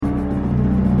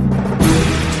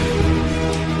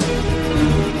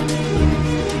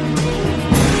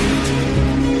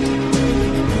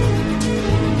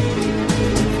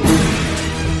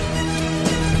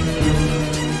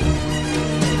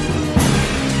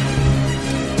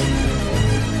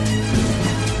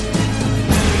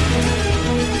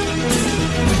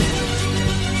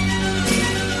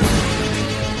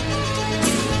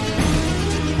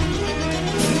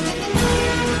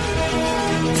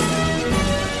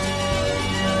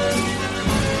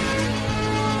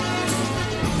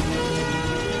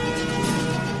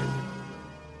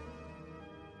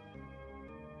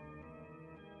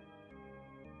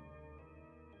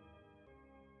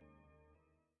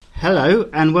Hello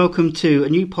and welcome to a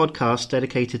new podcast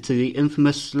dedicated to the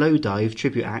infamous slow dive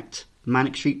tribute act,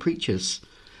 Manic Street Preachers.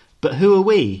 But who are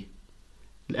we?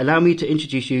 Allow me to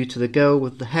introduce you to the girl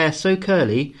with the hair so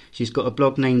curly she's got a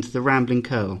blog named The Rambling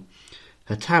Curl.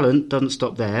 Her talent doesn't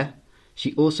stop there.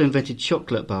 She also invented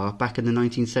chocolate bar back in the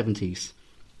 1970s.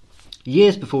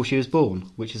 Years before she was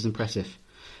born, which is impressive.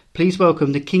 Please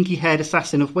welcome the kinky-haired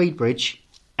assassin of Wadebridge,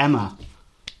 Emma.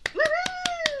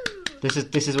 Woo-hoo!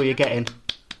 This is what you're getting.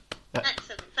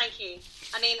 Excellent, thank you.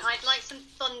 I mean, I'd like some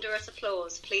thunderous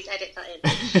applause. Please edit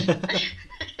that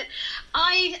in.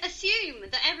 I assume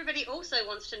that everybody also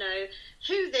wants to know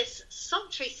who this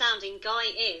sultry-sounding guy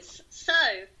is. So,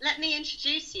 let me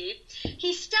introduce you.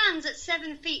 He stands at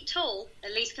 7 feet tall,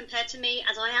 at least compared to me,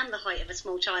 as I am the height of a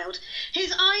small child.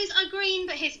 His eyes are green,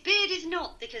 but his beard is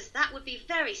not, because that would be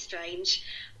very strange.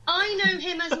 I know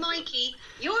him as Mikey.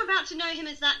 You're about to know him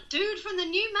as that dude from the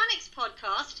New Mannix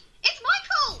podcast. It's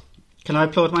Michael! Can I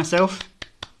applaud myself?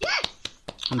 Yes!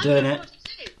 I'm doing it.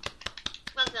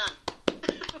 Well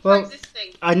done. Well,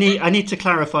 I need to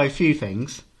clarify a few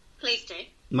things. Please do.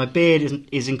 My beard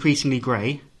is increasingly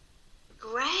grey.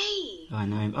 Grey? I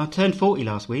know. I turned 40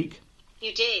 last week.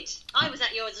 You did. I was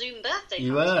at your Zoom birthday party.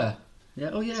 You were?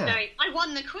 Yeah. Oh, yeah. I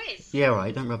won the quiz. Yeah,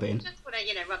 right. Don't rub it in. Just want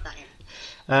to, rub that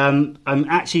in. I'm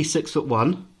actually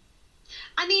 6'1".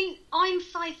 I mean, I'm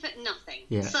 5 foot nothing.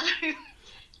 Yeah. So,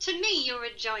 to me, you're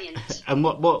a giant. And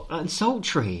what? And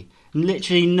sultry.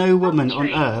 Literally no woman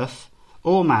on earth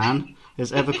or man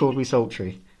has ever called me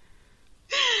sultry.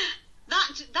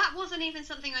 That wasn't even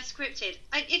something I scripted.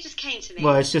 It just came to me.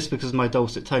 Well, it's just because of my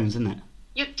dulcet tones, isn't it?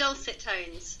 Your dulcet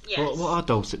tones, yes. What are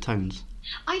dulcet tones?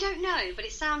 I don't know, but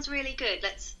it sounds really good.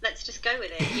 Let's just go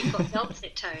with it. You've got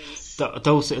dulcet tones.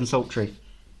 Dulcet and sultry.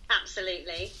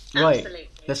 Absolutely. Right, Absolutely.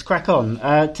 let's crack on.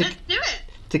 Let's do it.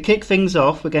 To kick things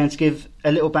off, we're going to give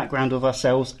a little background of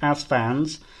ourselves as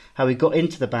fans, how we got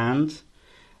into the band.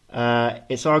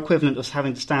 It's our equivalent of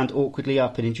having to stand awkwardly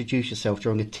up and introduce yourself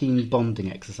during a team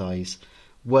bonding exercise.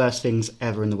 Worst things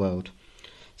ever in the world.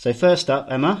 So first up,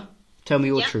 Emma, tell me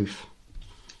your truth.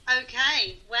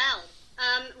 Okay, well,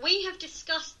 we have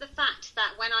discussed the fact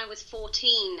that when I was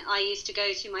 14, I used to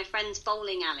go to my friend's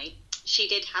bowling alley. She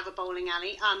did have a bowling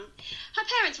alley. Her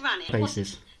parents ran it.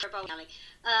 Places. A bowling alley.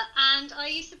 And I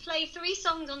used to play 3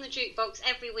 songs on the jukebox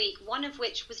every week, one of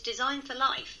which was Designed for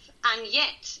Life. And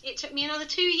yet, it took me another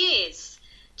 2 years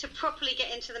to properly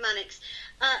get into the Mannix.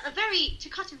 To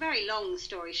cut a very long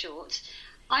story short,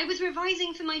 I was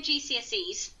revising for my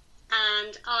GCSEs,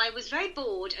 and I was very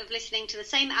bored of listening to the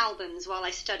same albums while I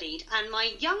studied. And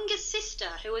my younger sister,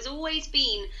 who has always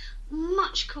been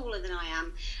much cooler than I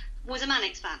am, was a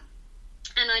Mannix fan.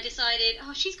 And I decided,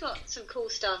 she's got some cool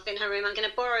stuff in her room. I'm going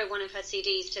to borrow one of her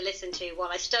CDs to listen to while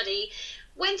I study.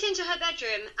 Went into her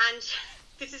bedroom, and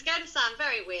this is going to sound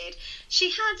very weird. She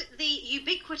had the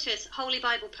ubiquitous Holy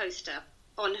Bible poster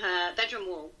on her bedroom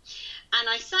wall. And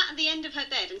I sat at the end of her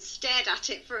bed and stared at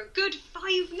it for a good 5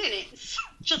 minutes,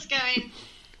 just going,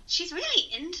 she's really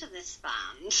into this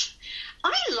band.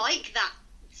 I like that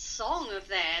song of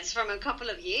theirs from a couple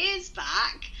of years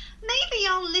back. Maybe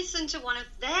I'll listen to one of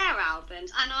their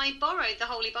albums. And I borrowed the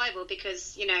Holy Bible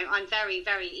because, I'm very,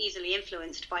 very easily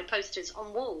influenced by posters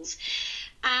on walls.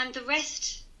 And the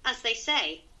rest, as they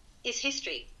say, is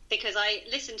history. Because I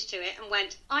listened to it and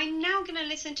went, I'm now going to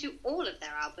listen to all of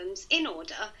their albums in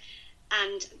order.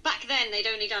 And back then, they'd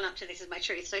only done Up to This Is My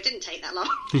Truth, so it didn't take that long.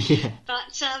 Yeah.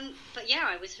 But yeah,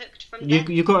 I was hooked from there.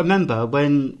 You've got to remember,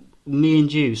 when me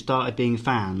and you started being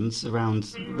fans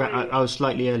around... I was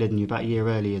slightly earlier than you, about a year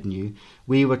earlier than you.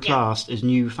 We were classed as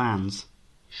new fans.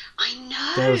 I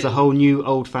know. There was a whole new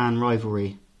old fan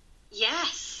rivalry.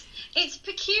 Yes. It's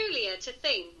peculiar to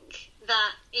think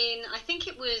that I think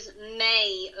it was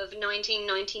May of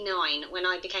 1999 when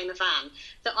I became a fan,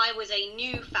 that I was a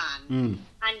new fan.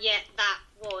 And yet that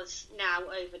was now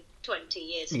over 20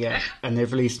 years ago. Yeah, and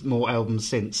they've released more albums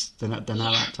since than at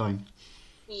that time.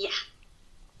 Yeah.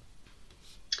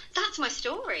 That's my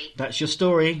story. That's your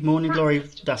story. Morning Glory.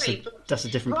 That's a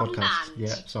different Wrong podcast. band.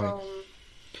 Yeah, sorry. Wrong.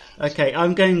 Okay,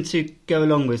 I'm going to go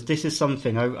along with, this is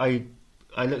something,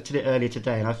 I looked at it earlier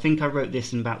today, and I think I wrote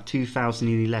this in about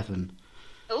 2011.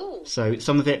 Oh. So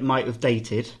some of it might have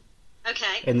dated.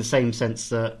 Okay. In the same sense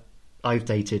that I've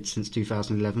dated since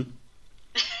 2011.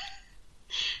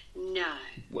 No.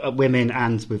 Women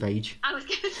and with age. I was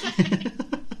going to say.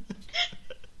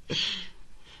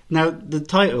 Now, the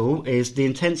title is The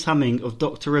Intense Humming of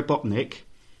Dr. Robotnik.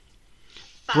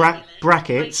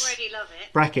 Brackets. I already love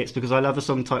it. Brackets, because I love a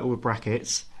song title with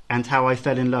brackets, and How I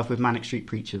Fell in Love with Manic Street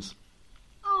Preachers.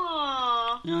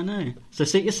 Aww. Yeah, I know. So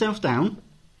sit yourself down.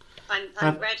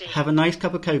 I'm ready. Have a nice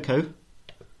cup of cocoa.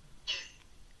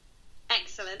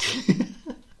 Excellent.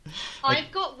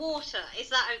 I've got water. Is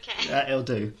that okay? It'll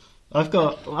do. I've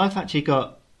actually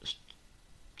got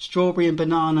strawberry and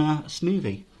banana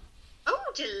smoothie. Oh,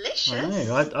 delicious!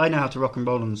 I know how to rock and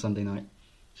roll on a Sunday night.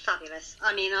 Fabulous.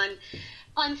 I mean,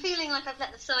 I'm feeling like I've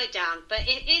let the side down, but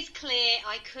it is clear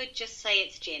I could just say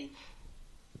it's gin.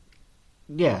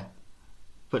 Yeah.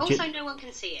 But also, no one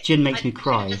can see it. Gin makes me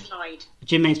cry. Just lied.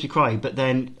 Gin makes me cry, but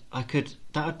then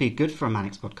that would be good for a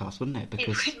Manics podcast, wouldn't it?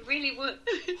 Because it really would.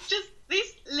 Just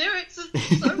these lyrics are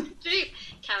so deep.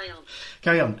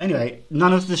 Carry on. Anyway,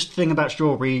 none of this thing about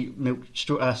strawberry milk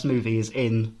smoothie is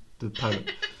in the poem.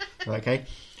 Right,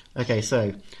 okay,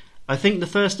 so I think the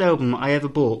first album I ever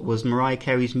bought was Mariah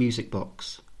Carey's Music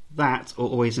Box. That or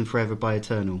Always and Forever by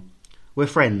Eternal. We're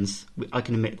friends. I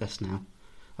can admit this now.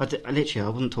 I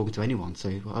wasn't talking to anyone, so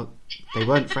they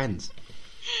weren't friends.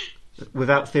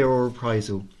 Without Fear or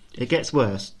Reprisal. It gets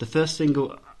worse. The first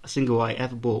single I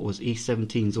ever bought was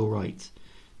E17's All Right.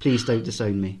 Please Don't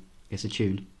Disown Me. It's a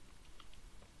tune.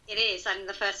 It is, and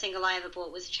the first single I ever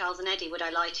bought was Charles and Eddie, Would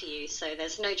I Lie to You? So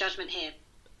there's no judgment here.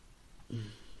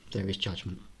 There is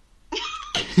judgment.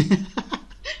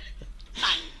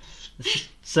 Thanks.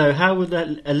 So how would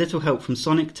a little help from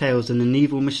Sonic, Tails and an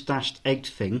evil moustached egg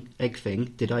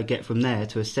thing did I get from there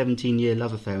to a 17-year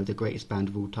love affair with the greatest band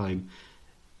of all time?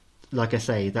 Like I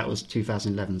say, that was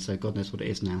 2011, so God knows what it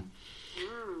is now.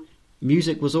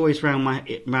 Music was always round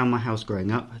my house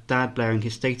growing up. Dad blaring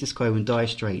his Status Quo and Dire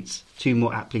Straits, two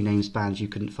more aptly named bands you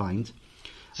couldn't find.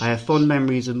 I have fond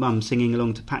memories of Mum singing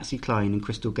along to Patsy Cline and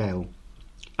Crystal Gale.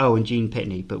 Oh, and Gene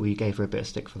Pitney, but we gave her a bit of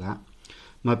stick for that.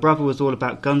 My brother was all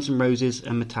about Guns N' Roses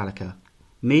and Metallica.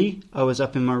 Me, I was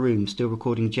up in my room still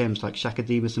recording gems like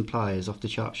Shakademus and Pliers off the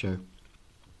chart show.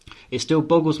 It still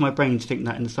boggles my brain to think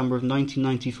that in the summer of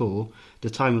 1994,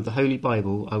 the time of the Holy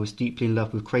Bible, I was deeply in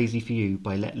love with Crazy For You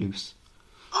by Let Loose.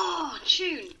 Oh,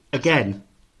 tune. Again,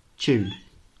 tune.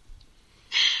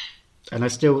 And I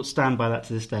still stand by that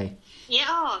to this day.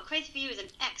 Yeah, Crazy For You is an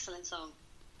excellent song.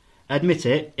 Admit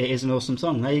it, it is an awesome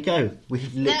song. There you go.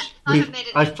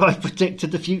 I've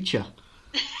predicted the future.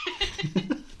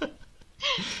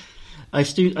 I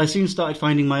soon started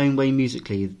finding my own way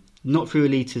musically. Not through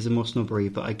elitism or snobbery,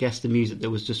 but I guess the music that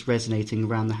was just resonating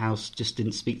around the house just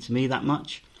didn't speak to me that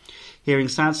much. Hearing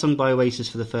Sad Song by Oasis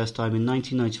for the first time in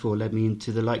 1994 led me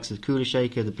into the likes of Cooler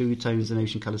Shaker, the Blue Tones and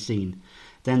Ocean Colour Scene.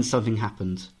 Then something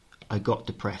happened. I got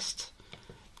depressed.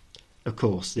 Of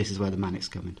course, this is where the Manics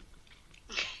come in.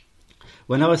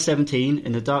 When I was 17,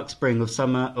 in the dark spring of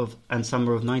summer of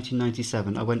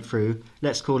 1997, I went through,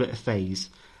 let's call it a phase.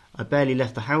 I barely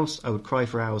left the house, I would cry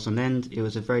for hours on end, it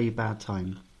was a very bad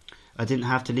time. I didn't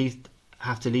have to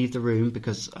leave the room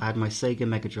because I had my Sega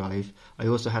Mega Drive. I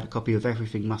also had a copy of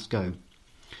Everything Must Go.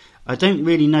 I don't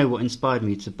really know what inspired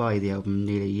me to buy the album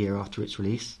nearly a year after its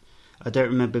release. I don't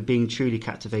remember being truly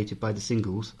captivated by the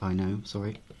singles.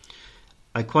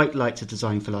 I quite liked A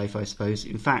Design for Life, I suppose.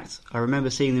 In fact, I remember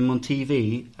seeing them on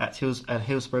TV at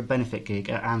Hillsborough benefit gig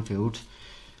at Anfield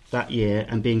that year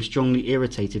and being strongly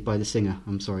irritated by the singer.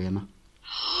 I'm sorry, Emma.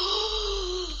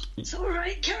 It's all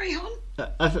right. Carry on.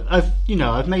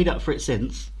 I've made up for it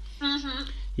since. Mm-hmm.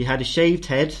 He had a shaved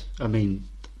head. I mean,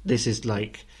 this is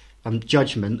like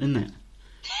judgment, isn't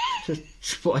it?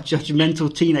 What a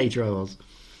judgmental teenager I was.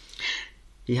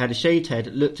 He had a shaved head,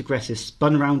 looked aggressive,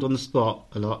 spun around on the spot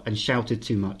a lot, and shouted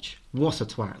too much. What a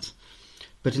twat!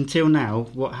 But until now,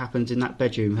 what happened in that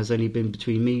bedroom has only been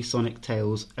between me, Sonic,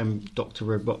 Tails, and Dr.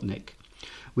 Robotnik.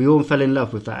 We all fell in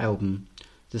love with that album.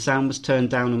 The sound was turned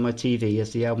down on my TV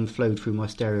as the album flowed through my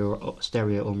stereo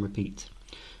on repeat.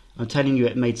 I'm telling you,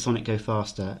 it made Sonic go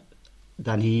faster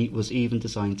than he was even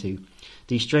designed to.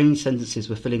 These strange sentences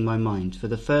were filling my mind. For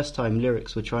the first time,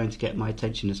 lyrics were trying to get my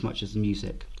attention as much as the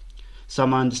music.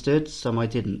 Some I understood, some I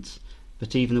didn't.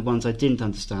 But even the ones I didn't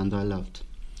understand, I loved.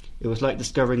 It was like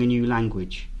discovering a new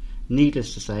language.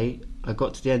 Needless to say, I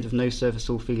got to the end of No Surface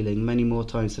All Feeling many more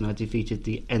times than I defeated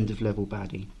the end-of-level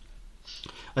baddie.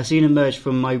 I soon emerged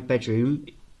from my bedroom,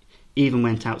 even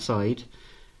went outside.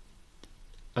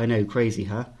 I know, crazy,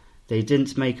 huh? They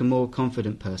didn't make a more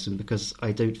confident person because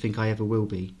I don't think I ever will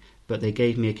be, but they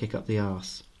gave me a kick up the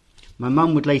arse. My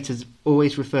mum would later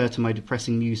always refer to my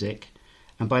depressing music,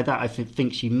 and by that I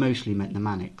think she mostly meant the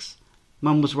Manics.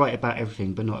 Mum was right about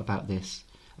everything, but not about this.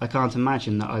 I can't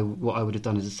imagine what I would have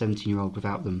done as a 17-year-old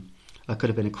without them. I could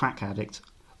have been a crack addict,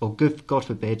 or God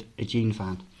forbid, a Gene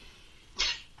fan.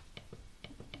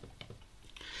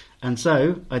 And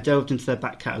so, I delved into their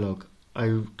back catalogue.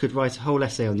 I could write a whole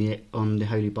essay on the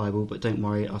Holy Bible, but don't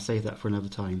worry, I'll save that for another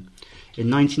time. In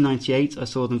 1998, I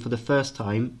saw them for the first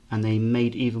time, and they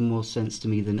made even more sense to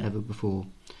me than ever before,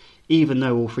 even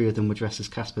though all three of them were dressed as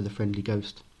Casper the Friendly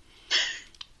Ghost.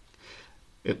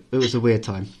 It was a weird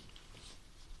time.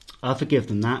 I forgive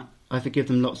them that. I forgive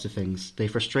them lots of things. They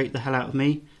frustrate the hell out of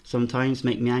me, sometimes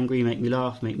make me angry, make me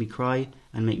laugh, make me cry,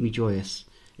 and make me joyous.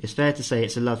 It's fair to say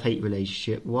it's a love-hate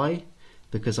relationship. Why?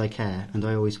 Because I care, and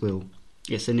I always will.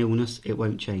 It's an illness, it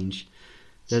won't change.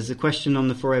 There's a question on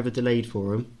the Forever Delayed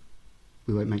forum.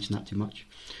 We won't mention that too much.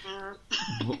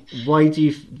 Why do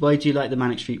you like the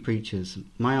Manic Street Preachers?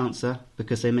 My answer,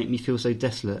 because they make me feel so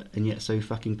desolate and yet so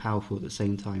fucking powerful at the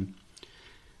same time.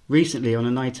 Recently, on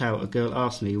a night out, a girl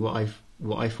asked me what I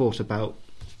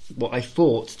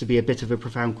thought to be a bit of a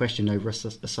profound question over a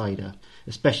cider,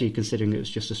 especially considering it was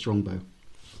just a Strongbow.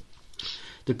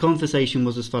 The conversation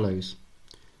was as follows.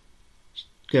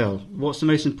 Girl, what's the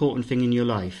most important thing in your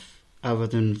life, other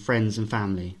than friends and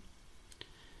family?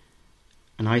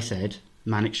 And I said,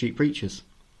 Manic Street Preachers.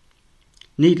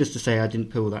 Needless to say, I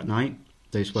didn't pull that night.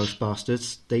 Those Welsh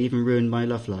bastards, they even ruined my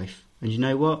love life. And you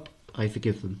know what? I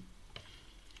forgive them.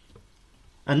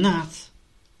 And that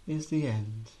is the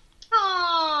end.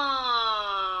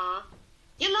 Aww.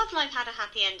 Your love life had a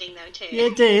happy ending though too. Yeah,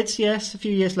 it did, yes, a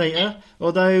few years later.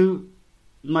 Although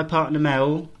my partner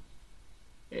Mel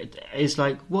is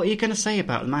like, what are you going to say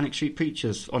about the Manic Street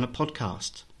Preachers on a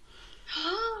podcast?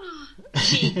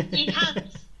 He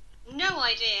has no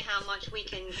idea how much we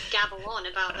can gabble on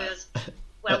about those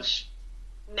Welsh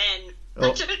men.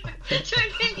 I don't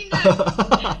really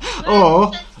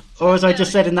know. Or as I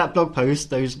just said in that blog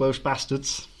post, those Welsh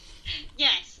bastards.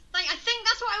 Yes. I think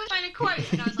that's what I was trying to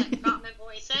quote, and I was like, I can't remember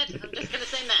what he said. I'm just going to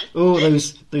say men. Oh,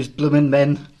 those bloomin'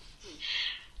 men.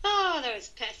 Oh, those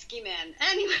pesky men.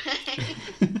 Anyway,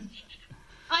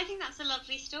 I think that's a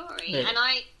lovely story, yeah. And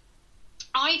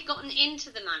I've gotten into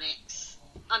the Manics.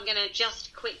 I'm going to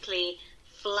just quickly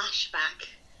flashback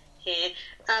here.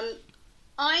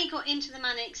 I got into the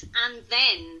Manics and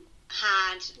then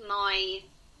had my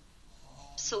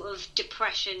sort of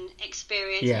depression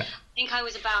experience. Yeah. I think I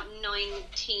was about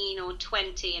 19 or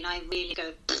 20, and I really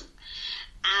go.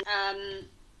 And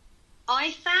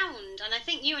I found, and I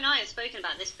think you and I have spoken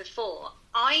about this before,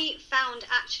 I found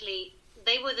actually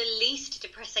they were the least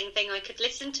depressing thing I could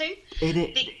listen to.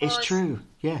 It's true,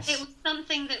 yes. It was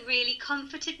something that really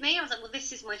comforted me. I was like, well,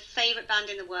 this is my favourite band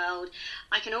in the world.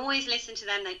 I can always listen to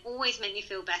them. They always make me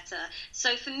feel better.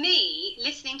 So for me,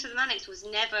 listening to the Manics was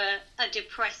never a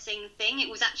depressing thing. It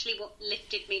was actually what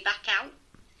lifted me back out.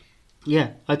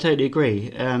 Yeah, I totally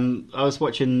agree. I was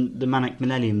watching the Manic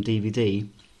Millennium DVD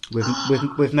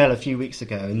with Mel a few weeks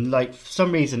ago, and like for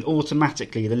some reason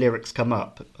automatically the lyrics come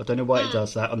up. I don't know why it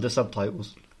does that under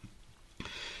subtitles.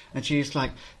 And she's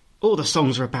like, all the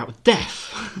songs are about death.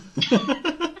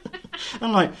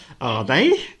 I'm like, are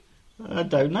they? I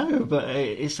don't know, but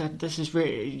this is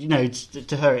really,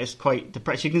 to her it's quite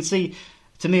depressing. You can see,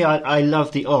 to me, I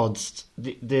love the odds,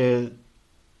 the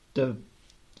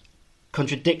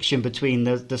contradiction between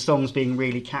the songs being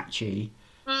really catchy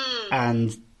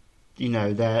and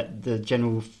the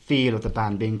general feel of the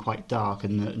band being quite dark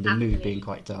and the mood being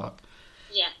quite dark.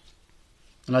 Yeah.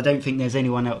 And I don't think there's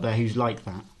anyone out there who's like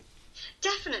that.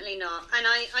 Definitely not. And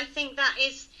I think that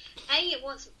is, A,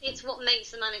 it's what makes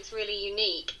the Manics really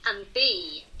unique, and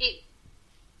B,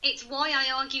 it's why I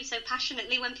argue so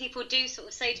passionately when people do sort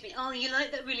of say to me, oh, you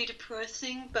like that really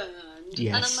depressing band?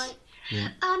 Yes. And I'm like, yeah.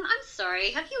 I'm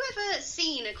sorry, have you ever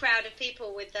seen a crowd of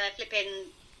people with their flipping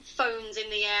phones in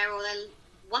the air or their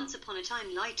once upon a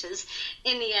time lighters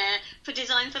in the air for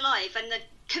Design for Life and the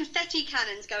confetti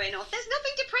cannons going off? There's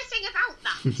nothing depressing about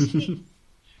that.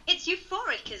 It's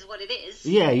euphoric is what it is.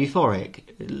 Yeah, euphoric.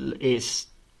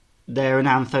 They're an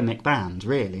anthemic band,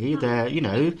 really. They're,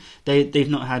 they've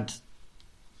not had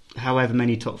however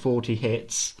many top 40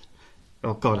 hits.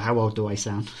 Oh God, how old do I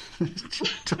sound?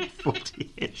 Top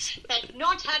 40 hits. They've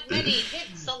not had many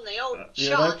hits on the old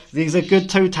charts. These are good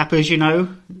toe tappers,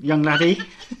 young laddie.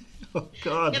 Oh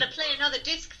God. I'm going to play another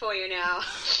disc for you now.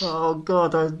 Oh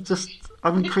God,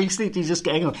 I'm increasingly just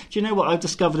getting on. Do you know what? I've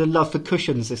discovered a love for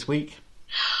cushions this week.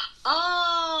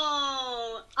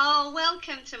 Oh,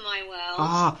 welcome to my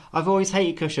world. I've always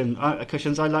hated cushions.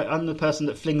 I'm the person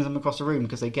that flings them across a room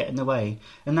because they get in the way.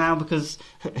 And now, because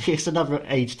it's another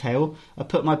age tale, I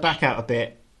put my back out a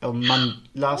bit on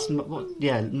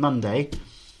Monday,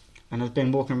 and I've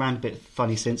been walking around a bit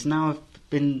funny since. Now I've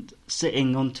been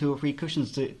sitting on 2 or 3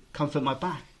 cushions to comfort my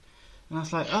back. And I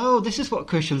was like, oh, this is what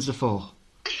cushions are for.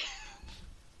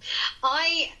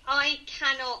 I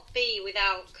cannot be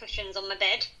without cushions on my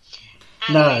bed.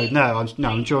 And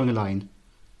I'm drawing a line.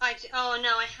 I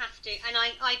have to. And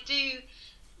I do,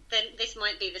 then this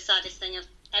might be the saddest thing I've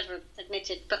ever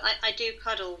admitted, but I do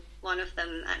cuddle one of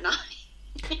them at night.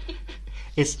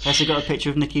 Has it got a picture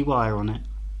of Nicky Wire on it?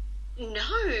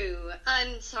 No,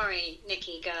 I'm sorry,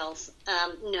 Nicky girls.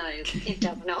 No, it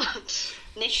does not.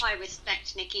 I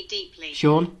respect Nicky deeply.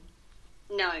 Sean?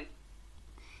 No.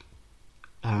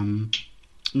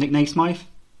 Nick Naismith?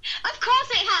 Of course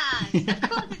it has! Of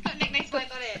course it's got Nick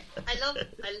Naismith on it. I love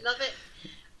it.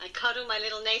 I cuddle my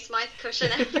little Naismith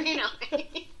cushion every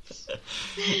night.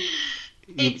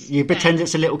 You pretend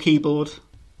it's a little keyboard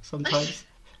sometimes?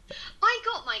 I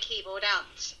got my keyboard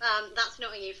out. That's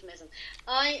not a euphemism.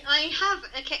 I have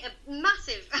a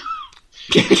massive...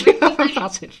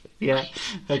 Massive, yeah.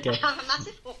 Okay. I have a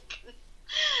massive organ.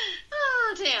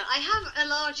 Oh dear. I have a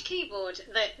large keyboard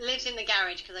that lives in the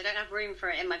garage because I don't have room for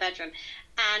it in my bedroom.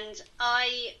 And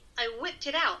I whipped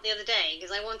it out the other day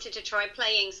because I wanted to try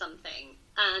playing something.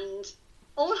 And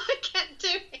all I kept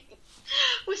doing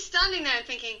was standing there and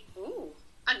thinking, ooh,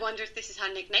 I wonder if this is how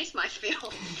Nick Naismith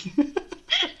feels.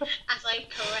 As I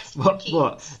caressed the keys.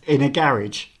 What? In a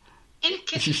garage? In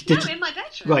my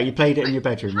bedroom. Right, you played it in your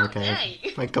bedroom, okay.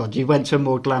 Thank God, you went to a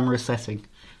more glamorous setting.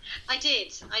 I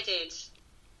did.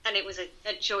 And it was a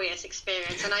joyous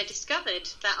experience, and I discovered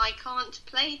that I can't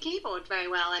play keyboard very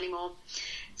well anymore.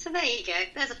 So there you go,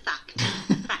 there's a fact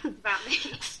about me.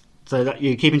 So that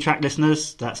you're keeping track,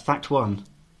 listeners, that's fact one.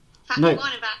 Fact one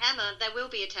about Emma, there will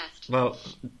be a test. Well,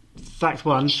 fact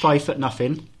one,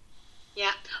 5'0".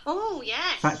 Yeah. Oh,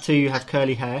 yes. Fact two, you have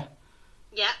curly hair.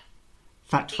 Yeah.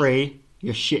 Fact three,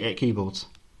 you're shit at keyboards.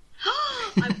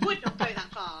 I would not go that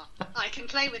far. I can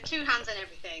play with two hands and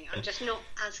everything. I'm just not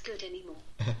as good anymore.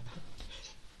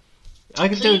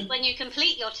 Please, when you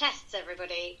complete your tests,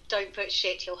 everybody, don't put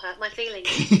shit, you'll hurt my feelings.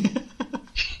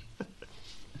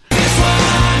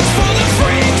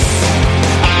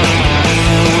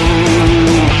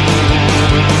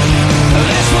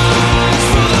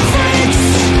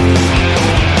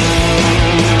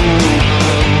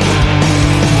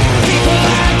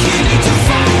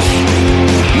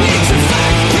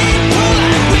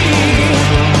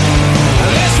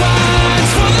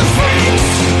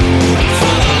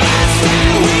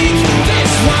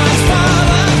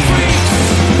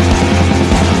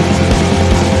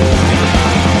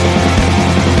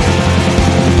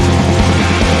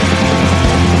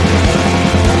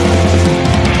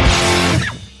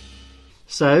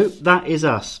 So, that is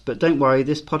us. But don't worry,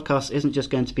 this podcast isn't just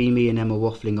going to be me and Emma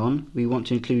waffling on. We want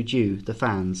to include you, the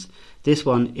fans. This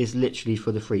one is literally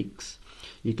for the freaks.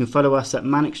 You can follow us at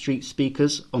Manic Street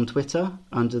Speakers on Twitter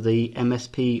under the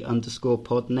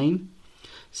MSP_pod name.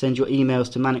 Send your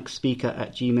emails to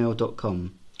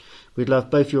manicspeaker@gmail.com. We'd love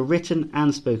both your written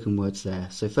and spoken words there.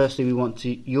 So firstly, we want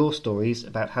your stories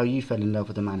about how you fell in love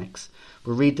with the Manics.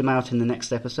 We'll read them out in the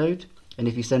next episode. And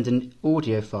if you send an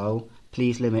audio file,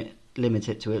 please limit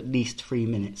it to at least 3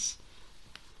 minutes,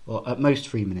 or at most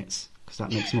 3 minutes, because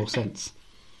that makes more sense.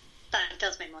 That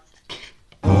does make more sense.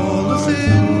 All the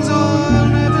things I'll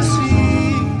never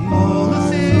see, all the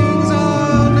things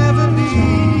I'll never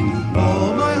be,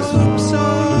 all my hopes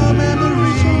are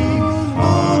memory,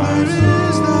 all there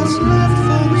is that's left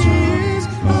for me is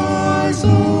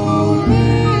isolation,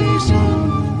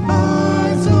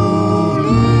 isolation,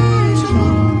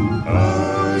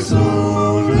 isolation.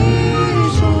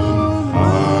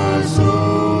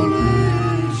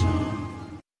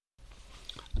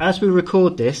 As we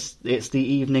record this, it's the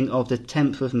evening of the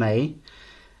 10th of May.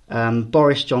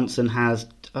 Boris Johnson has,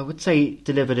 I would say,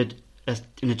 delivered an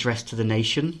address to the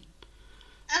nation.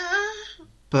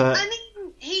 But I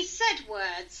mean, he said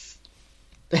words.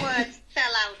 Words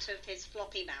fell out of his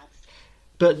floppy mouth.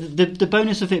 But the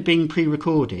bonus of it being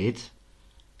pre-recorded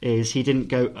is he didn't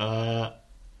go,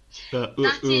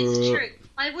 That is true.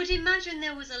 I would imagine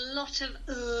there was a lot of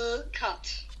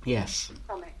cut. Yes.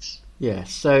 From it.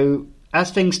 Yes, so as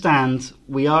things stand,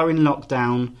 we are in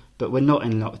lockdown, but we're not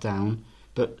in lockdown.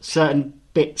 But certain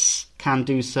bits can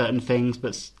do certain things,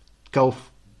 but golf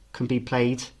can be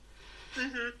played.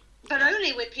 Mm-hmm. But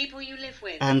only with people you live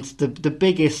with. And the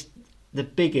biggest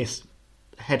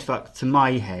headfuck to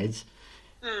my head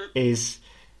is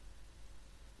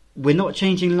we're not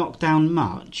changing lockdown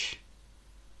much,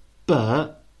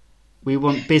 but we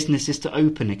want businesses to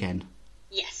open again.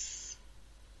 Yes.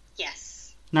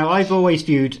 Now, I've always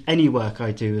viewed any work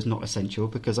I do as not essential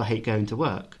because I hate going to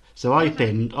work. So I've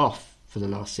been off for the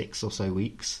last 6 or so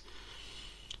weeks.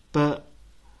 But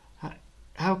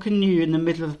how can you, in the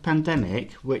middle of a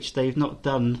pandemic, which they've not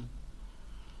done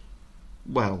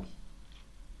well?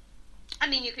 I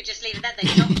mean, you could just leave it there.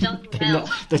 They've not done well.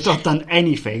 They've not done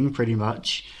anything, pretty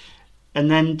much. And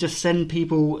then just send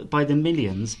people by the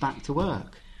millions back to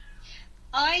work.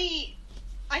 I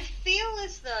feel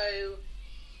as though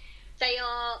they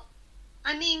are...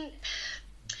 I mean,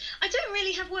 I don't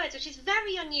really have words, which is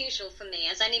very unusual for me,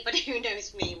 as anybody who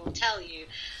knows me will tell you.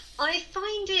 I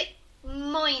find it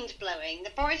mind-blowing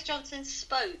that Boris Johnson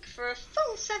spoke for a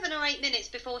full 7 or 8 minutes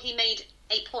before he made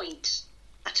a point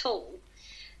at all.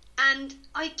 And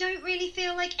I don't really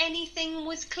feel like anything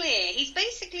was clear.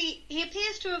 He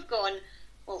appears to have gone,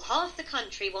 well, half the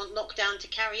country want lockdown to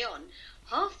carry on,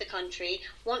 half the country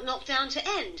want lockdown to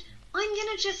end. I'm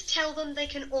going to just tell them they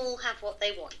can all have what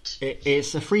they want.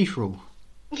 It's a free-for-all.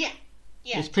 Yeah.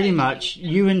 It's pretty totally. much,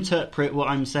 you interpret what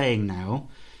I'm saying now,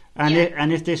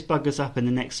 and if this buggers up in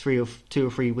the next 2 or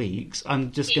 3 weeks,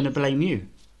 I'm just going to blame you.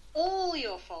 All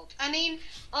your fault. I mean,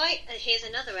 here's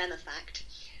another Emma fact.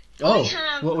 Oh,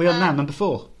 what are we on now? Number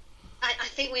 4? I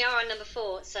think we are on number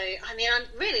 4. So, I mean,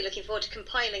 I'm really looking forward to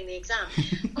compiling the exam.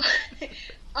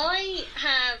 I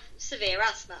have severe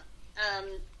asthma.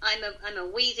 I'm a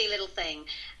wheezy little thing.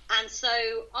 And so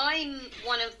I'm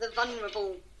one of the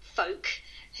vulnerable folk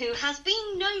who has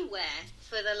been nowhere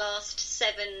for the last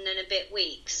 7 and a bit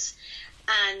weeks.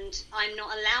 And I'm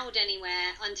not allowed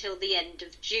anywhere until the end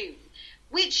of June,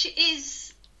 which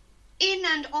is in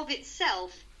and of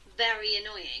itself very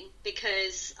annoying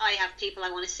because I have people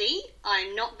I want to see.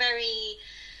 I'm not very...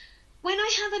 When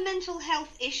I have a mental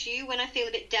health issue, when I feel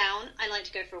a bit down, I like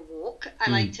to go for a walk.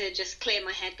 I like to just clear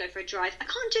my head, go for a drive. I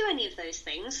can't do any of those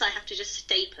things. I have to just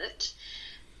stay put.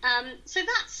 So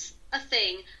that's a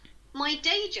thing. My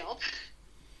day job,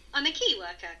 I'm a key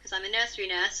worker because I'm a nursery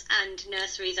nurse and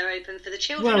nurseries are open for the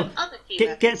children of other key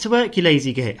workers. Get to work, you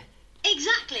lazy git.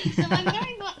 Exactly. So I'm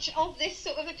very much of this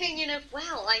sort of opinion of,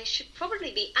 well, I should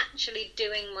probably be actually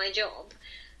doing my job.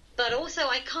 But also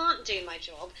I can't do my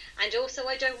job, and also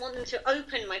I don't want them to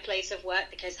open my place of work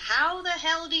because how the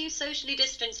hell do you socially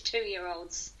distance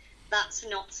 2-year-olds? That's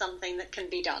not something that can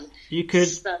be done. You could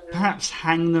perhaps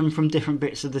hang them from different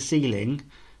bits of the ceiling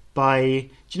by...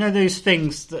 Do you know those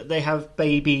things that they have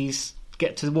babies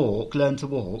learn to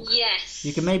walk? Yes.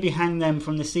 You can maybe hang them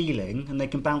from the ceiling, and they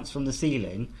can bounce from the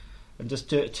ceiling, and just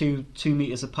do it 2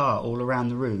 metres apart all around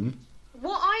the room.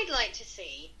 What I'd like to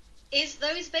see is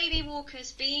those baby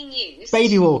walkers being used.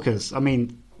 Baby walkers. I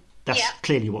mean, that's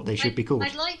clearly what they should be called.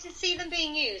 I'd like to see them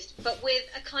being used, but with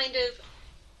a kind of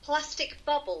plastic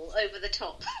bubble over the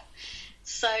top.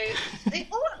 So we'll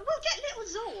get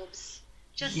little Zorbs.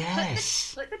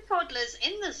 Just put the toddlers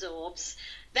in the Zorbs.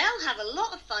 They'll have a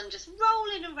lot of fun just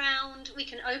rolling around. We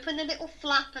can open the little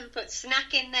flap and put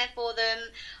snack in there for them.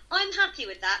 I'm happy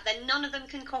with that. Then none of them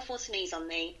can cough or sneeze on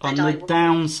me. On the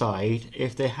downside,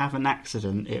 if they have an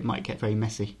accident, it might get very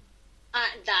messy.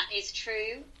 That is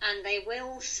true, and they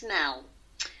will smell.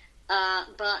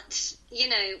 But, you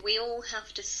know, we all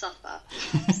have to suffer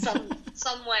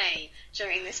some way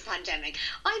during this pandemic.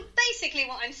 Basically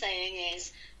what I'm saying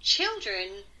is children...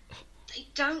 They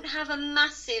don't have a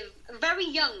massive, very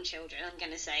young children, I'm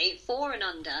going to say, 4 and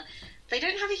under, they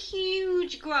don't have a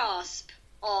huge grasp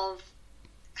of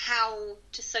how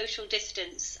to social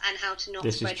distance and how to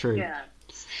not spread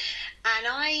germs. And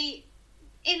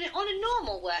on a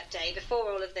normal work day before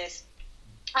all of this,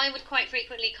 I would quite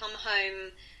frequently come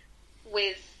home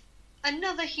with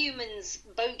another human's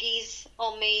bogies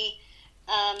on me.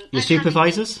 Your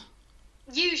supervisors?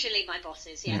 Usually my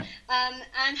bosses, yeah.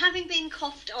 And having been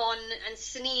coughed on and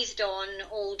sneezed on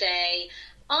all day,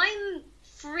 I'm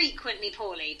frequently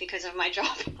poorly because of my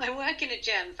job. I work in a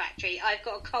germ factory. I've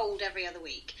got a cold every other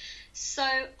week. So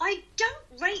I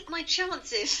don't rate my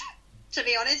chances, to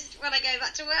be honest, when I go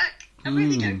back to work. I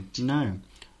really don't. No.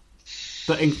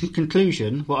 But in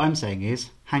conclusion, what I'm saying is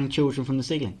hang children from the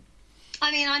ceiling.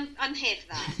 I mean, I'm here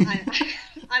for that.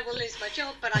 I will lose my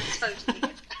job, but I'm totally here for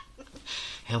that.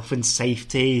 Health and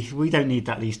safety. We don't need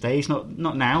that these days.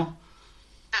 Not now.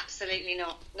 Absolutely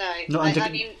not. No.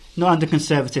 Not under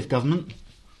Conservative government.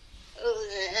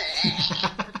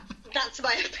 That's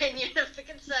my opinion of the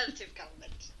Conservative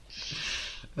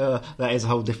government. That is a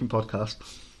whole different podcast.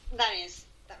 That is.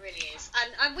 That really is.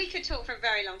 And we could talk for a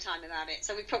very long time about it,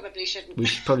 so we probably shouldn't. We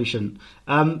probably shouldn't.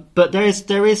 But there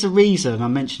is a reason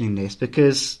I'm mentioning this,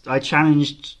 because I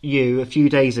challenged you a few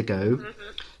days ago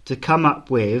to come up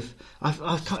with...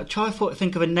 I've tried to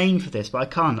think of a name for this, but I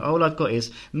can't. All I've got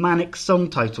is manic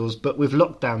song titles, but with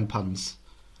lockdown puns.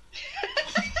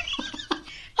 To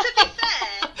be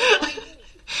fair,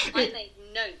 I made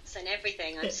notes and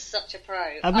everything. I'm such a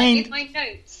pro. In my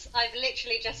notes, I've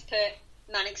literally just put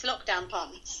Manic's lockdown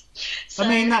puns. So, I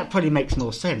mean, that probably makes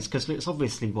more sense, because it's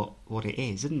obviously what it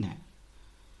is, isn't it?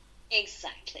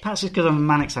 Exactly. Perhaps it's because I'm a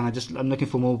Manic fan. I'm looking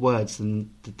for more words than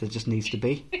there just needs to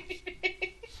be.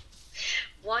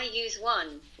 Why use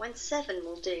one when 7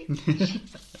 will do?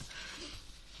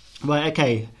 Right.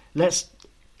 Okay.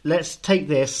 Let's take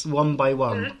this one by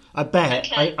one. I bet.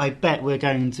 Okay. I bet we're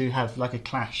going to have like a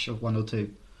clash of one or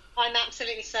two. I'm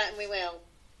absolutely certain we will.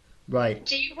 Right.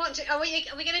 Do you want to? Are we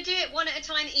going to do it one at a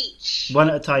time each? One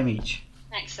at a time each.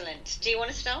 Excellent. Do you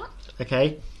want to start?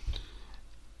 Okay.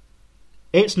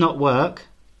 It's not work,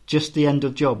 just the end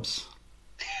of jobs.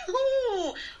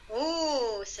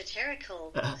 Ooh,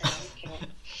 satirical.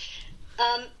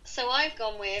 So I've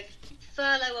gone with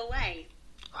furlough away.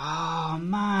 Oh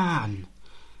man,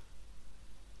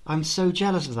 I'm so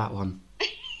jealous of that one.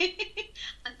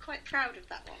 I'm quite proud of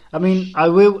that one. I mean, I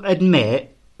will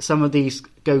admit some of these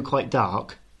go quite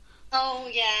dark. Oh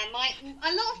yeah,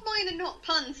 a lot of mine are not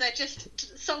puns. They're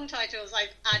just song titles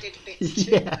I've added bits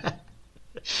to. Yeah.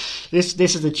 This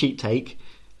is a cheap take.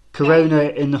 Corona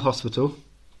in the hospital.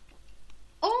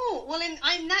 Oh well,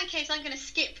 in that case, I'm going to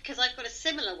skip because I've got a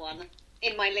similar one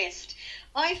in my list.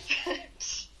 I've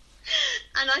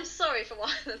and I'm sorry for what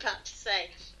I'm about to say.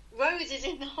 Rose is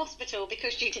in the hospital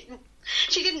because she didn't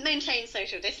maintain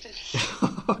social distance.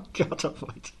 Oh God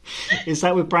almighty. Is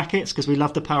that with brackets? Because we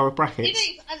love the power of brackets. It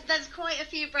is. There's quite a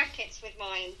few brackets with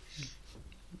mine.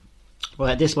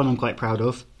 Right, this one I'm quite proud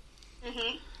of.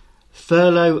 Mhm.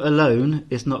 Furlough alone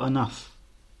is not enough.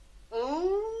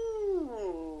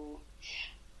 Ooh.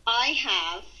 I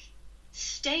have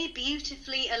stay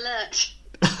beautifully alert.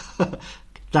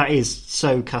 That is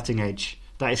so cutting edge.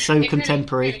 That is so It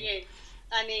contemporary. really is.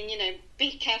 I mean,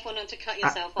 be careful not to cut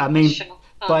yourself I on mean, the sharp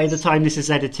by parts. the time this is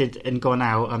edited and gone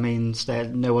out, I mean,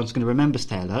 no one's going to remember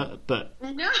Stay Alert, but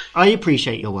No. I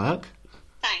appreciate your work.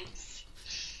 Thanks.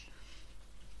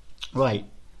 Right.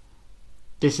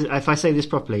 This is, if I say this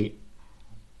properly,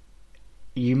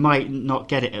 you might not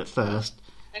get it at first.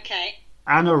 Okay.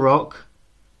 Anna Rock,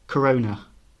 Corona.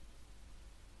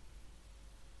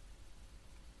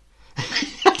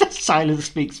 Silence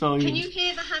speaks volumes. Can you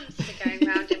hear the hamster going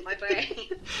round in my brain?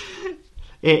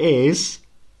 It is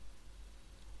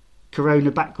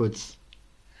Corona backwards.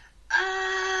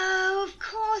 Oh, of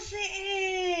course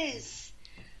it is.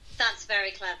 That's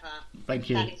very clever. Thank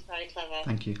you. That is very clever.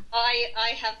 Thank you.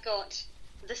 I have got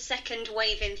the second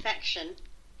wave infection.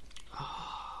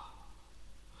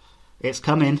 It's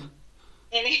coming.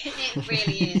 It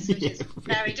really is, which is It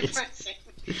very really is. depressing.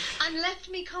 And left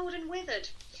me cold and withered.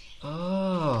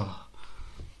 Oh.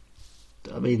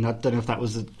 I mean, I don't know if that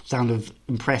was a sound of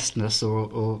impressedness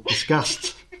or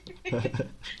disgust. Or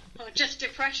just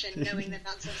depression, knowing that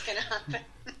that's what's going to happen.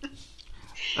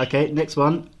 Okay, next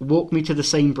one. Walk me to the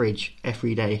same bridge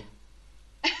every day.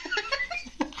 Oh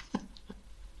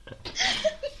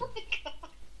my God.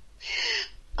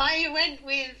 I went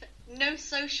with no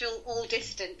social, all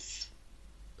distance.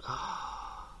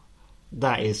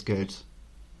 That is good.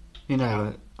 You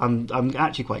know, I'm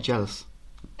actually quite jealous.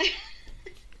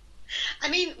 I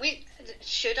mean,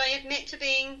 should I admit to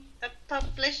being a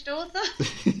published author?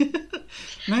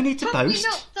 No need to Probably boast.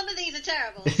 not. Some of these are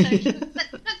terrible, so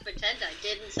let's pretend I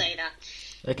didn't say that.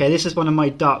 Okay, this is one of my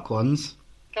dark ones.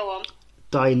 Go on.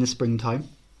 Die in the springtime.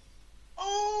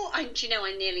 Oh, do you know,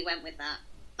 I nearly went with that.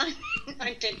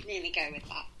 I did nearly go with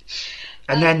that.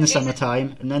 And then the This is-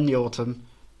 summertime, and then the autumn,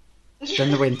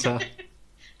 then the winter.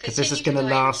 Because this is going to Continue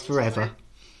to last rain in the forever. summer.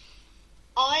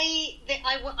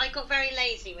 I got very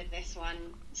lazy with this one,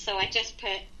 so I just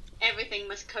put everything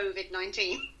must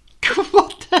COVID-19.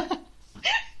 What the?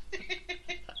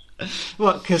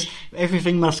 What, because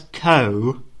everything must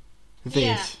co vid.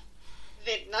 Yeah.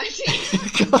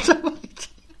 Vid-19. God almighty.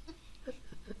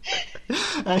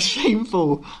 That's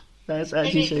shameful. That's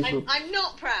actually shameful. I'm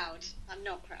not proud. I'm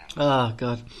not proud. Oh,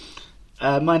 God.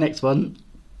 My next one.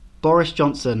 Boris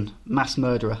Johnson, mass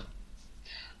murderer.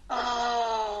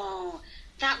 Oh,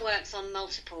 that works on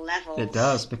multiple levels. It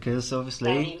does, because Very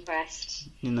obviously, impressed.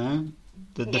 you know,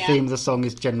 the Yeah. theme of the song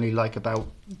is generally like about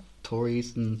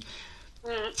Tories and,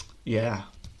 yeah.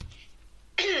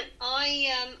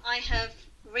 I have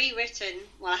rewritten.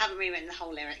 Well, I haven't rewritten the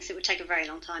whole lyrics. It would take a very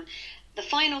long time. The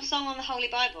final song on the Holy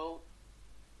Bible,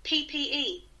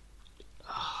 PPE.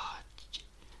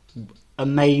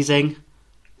 Amazing.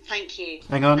 Thank you.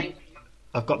 Hang on. Thank you.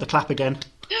 I've got the clap again.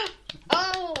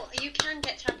 Oh, you can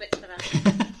get tablets for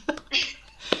that.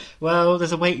 Well,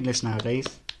 there's a waiting list nowadays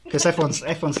because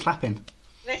everyone's clapping.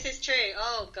 This is true.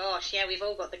 Oh gosh, yeah, we've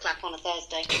all got the clap on a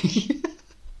Thursday.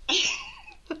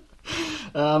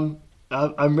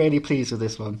 I'm really pleased with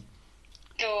this one.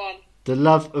 Go on. The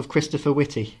Love of Christopher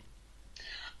Whitty.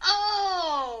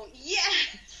 Oh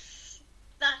yes,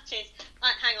 that is.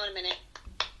 Hang on a minute.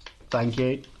 Thank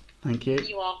you.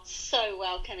 You are so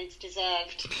welcome. It's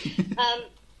deserved.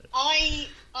 I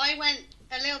went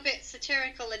a little bit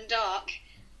satirical and dark.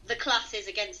 The classes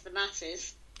against the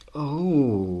masses.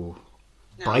 Oh,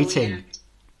 biting. Yeah.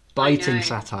 Biting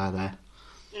satire there.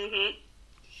 Mhm.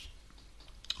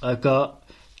 I've got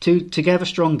two together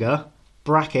stronger,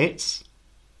 brackets,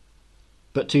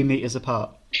 but 2 meters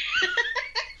apart.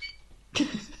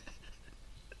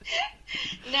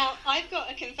 Now, I've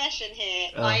got a confession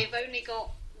here. I've only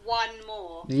got one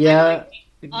more. Yeah.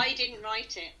 And I didn't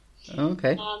write it.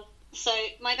 Okay. So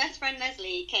my best friend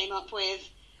Leslie came up with,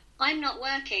 I'm not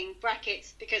working,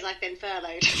 brackets, because I've been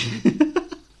furloughed.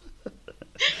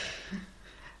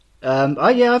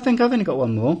 I think I've only got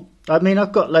one more. I mean,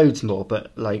 I've got loads more,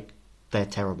 but, like, they're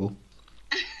terrible.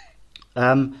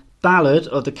 Ballad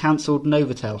of the Cancelled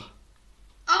Novotel.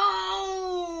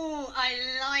 Oh, I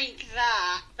like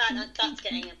that. That's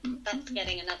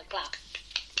getting another clap.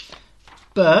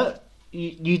 But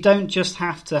you don't just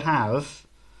have to have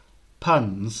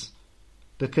puns,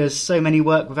 because so many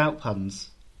work without puns.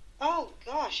 Oh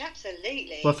gosh,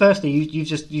 absolutely. Well, firstly,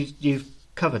 you've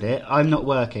covered it. I'm not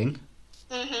working.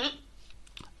 Mhm.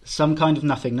 Some kind of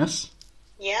nothingness.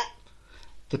 Yeah.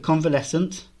 The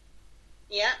Convalescent.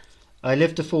 Yeah. I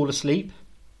Live to Fall Asleep.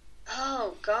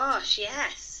 Oh gosh,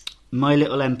 yes. My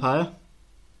Little Empire.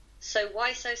 So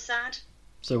why so sad?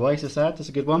 So Why So Sad? That's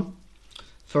a good one.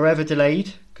 Forever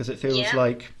Delayed, because it feels Yeah.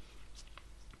 like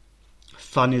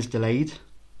fun is delayed.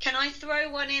 Can I throw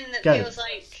one in that Go. feels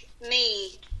like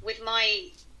me with my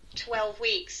 12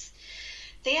 weeks?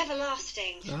 The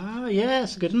Everlasting. Ah, yeah,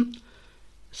 that's a good one.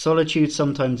 Solitude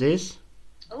Sometimes Is.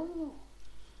 Oh.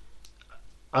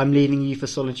 I'm Leaving You for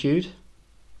Solitude.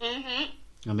 Mhm.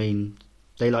 I mean,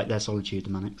 they like their solitude, the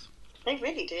Manics. They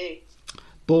really do.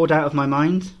 Bored Out of My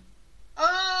Mind.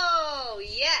 Oh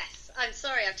yes. I'm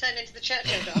sorry, I've turned into the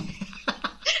Churchill dog.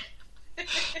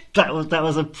 That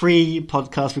was a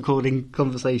pre-podcast recording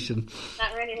conversation.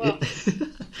 That really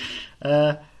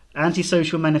was.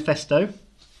 Antisocial Manifesto.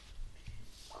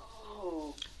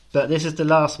 Oh. But this is the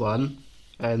last one,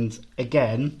 and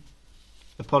again,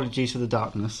 apologies for the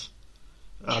darkness.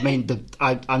 I mean,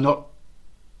 I'm not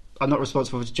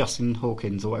responsible for Justin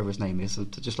Hawkins or whatever his name is.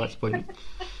 I'd just like to point.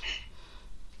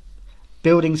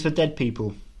 Buildings for Dead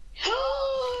People.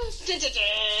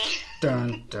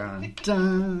 Dun dun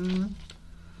dun.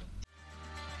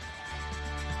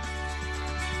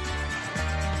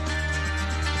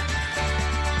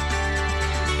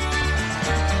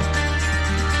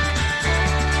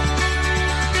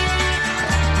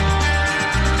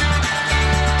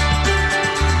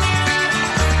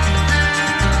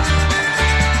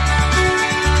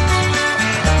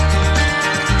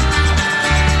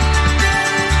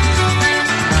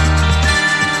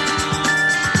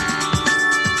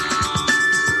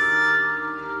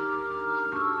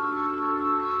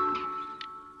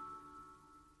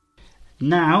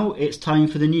 Now it's time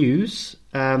for the news.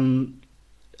 And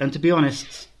to be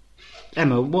honest,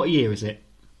 Emma, what year is it?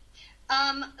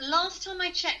 Last time I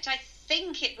checked, I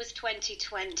think it was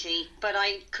 2020, but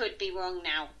I could be wrong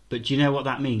now. But do you know what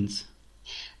that means?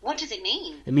 What does it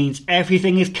mean? It means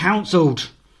everything is cancelled.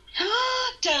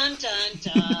 Dun dun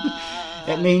dun.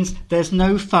 It means there's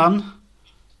no fun,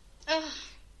 Ugh.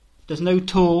 there's no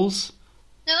tours,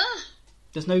 Ugh.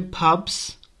 there's no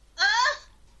pubs, Ugh.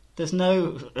 there's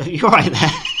no... You're right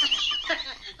there.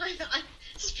 I'm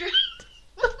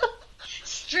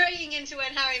straying into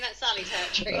When Harry Met Sally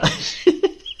territory.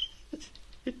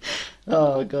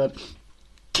 Oh, God.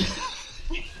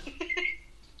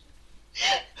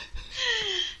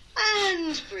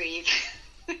 And breathe.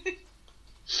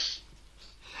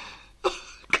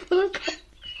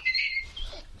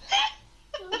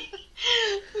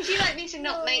 Would you like me to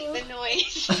not make the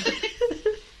noise?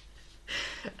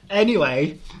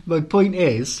 Anyway, my point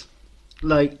is,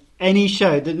 like, any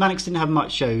show... The Manics didn't have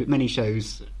many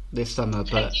shows this summer, I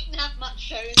but... didn't have much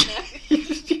shows now.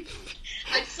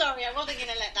 I'm sorry, I wasn't going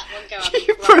to let that one go up.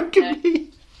 You've broken me.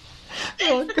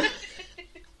 Oh, God.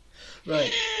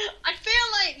 Right. I feel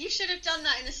like you should have done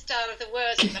that in the start of the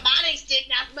words. The Manics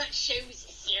didn't have much shows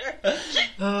this year.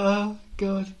 Oh,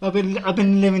 God. I've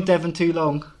been living Devon too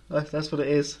long. That's what it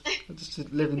is. I've just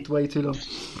living way too long.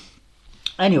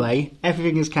 Anyway,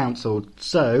 everything is cancelled.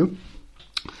 So,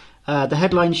 the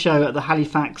headline show at the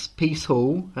Halifax Peace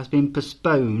Hall has been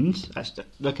postponed.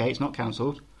 Okay, it's not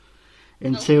cancelled.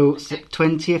 Until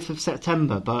 20th of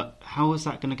September. But how is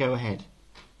that going to go ahead?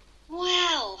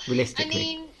 Well, Realistically. I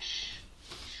mean,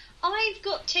 I've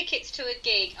got tickets to a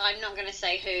gig. I'm not going to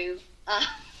say who.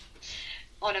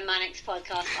 on a Mannix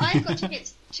podcast. I've got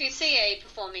tickets to see a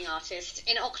performing artist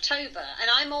in October, and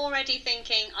I'm already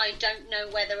thinking I don't know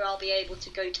whether I'll be able to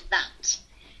go to that.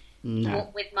 No.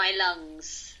 What with my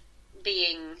lungs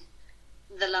being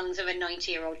the lungs of a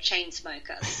 90-year-old chain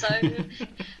smoker. So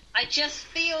I just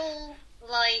feel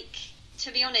like,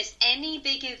 to be honest, any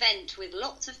big event with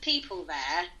lots of people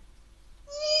there,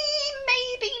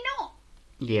 maybe not.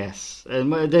 Yes,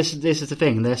 and this is the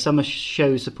thing. There's summer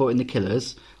shows supporting the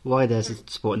Killers. Why there's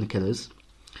supporting the Killers?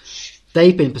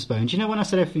 They've been postponed. You know, when I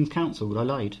said everything's cancelled, I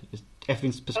lied.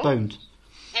 Everything's postponed.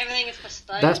 Everything is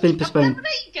postponed. That's been postponed. Oh,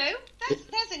 there you go.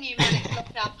 There's a new Mannix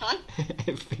lockdown pun.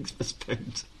 Everything's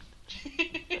postponed.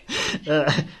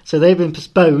 So they've been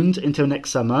postponed until next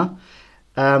summer.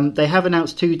 They have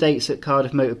announced 2 dates at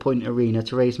Cardiff Motorpoint Arena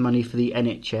to raise money for the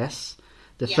NHS.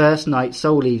 The first night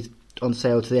solely on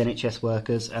sale to the NHS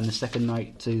workers, and the second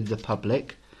night to the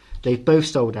public. They've both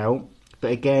sold out,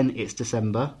 but again, it's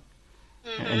December,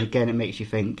 and again, it makes you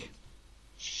think.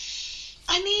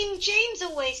 I mean, James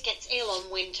always gets ill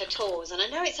on winter tours, and I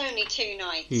know it's only 2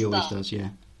 nights. He always but does, yeah.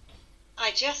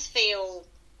 I just feel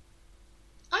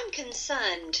I'm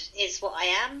concerned, is what I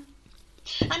am.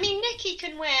 I mean, Nicky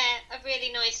can wear a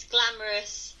really nice,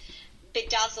 glamorous,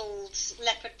 bedazzled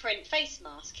leopard print face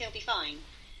mask. He'll be fine.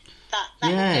 That will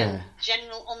do.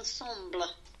 General ensemble.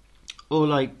 Or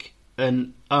like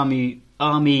an army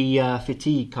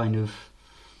fatigue kind of.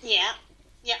 Yeah.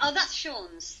 Oh, that's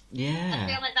Sean's. Yeah. I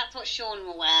feel like that's what Sean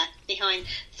will wear behind.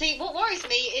 See, what worries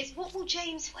me is what will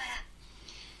James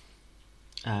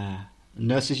wear?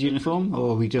 Nurse's uniform,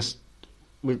 or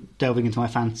we're delving into my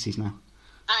fantasies now?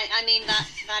 I mean, that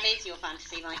is your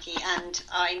fantasy, Mikey, and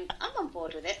I'm on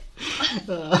board with it.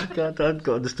 Oh God, I've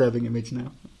got a disturbing image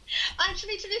now.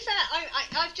 Actually, to be fair,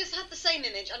 I've just had the same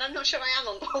image, and I'm not sure I am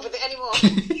on board with it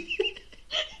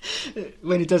anymore.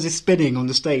 When he does his spinning on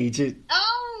the stage.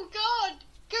 Oh, God!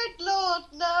 Good Lord,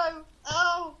 no!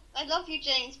 Oh, I love you,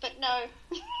 James, but no.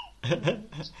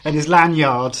 And his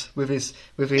lanyard with his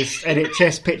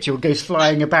NHS picture goes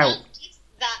flying about.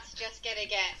 That's just going to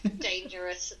get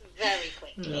dangerous very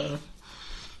quickly.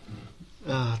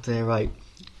 Oh, dear, right.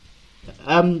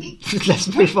 Let's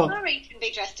move on. Wayne Murray can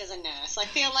be dressed as a nurse. I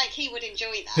feel like he would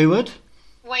enjoy that. Who would?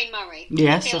 Wayne Murray.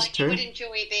 Yes, I feel that's like true. He would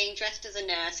enjoy being dressed as a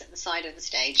nurse at the side of the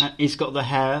stage. He's got the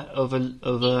hair of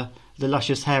the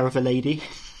luscious hair of a lady.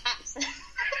 Absolutely.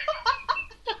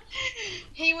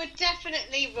 He would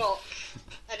definitely rock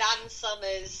an Ann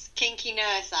Summers kinky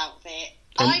nurse outfit.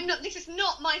 This is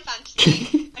not my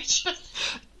fantasy. I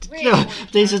just really No, want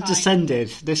to this has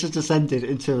clarify. descended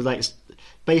into like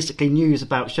basically news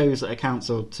about shows that are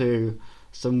cancelled to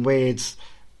some weird.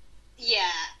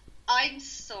 Yeah, I'm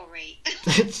sorry.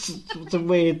 Some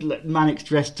weird like, Mannix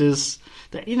dressed as.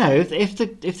 You know, if the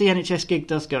NHS gig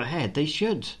does go ahead, they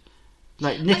should.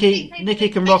 Like Nicky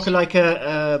can rock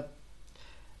a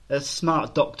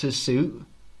smart doctor's suit.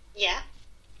 Yeah.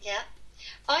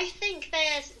 I think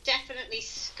there's definitely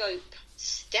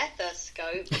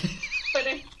stethoscope. But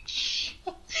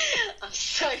I'm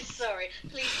so sorry.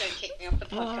 Please don't kick me off the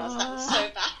podcast. That was so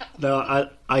bad. No,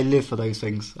 I live for those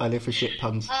things. I live for shit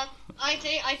puns.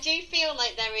 I do feel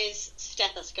like there is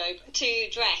stethoscope to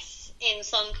dress in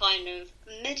some kind of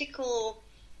medical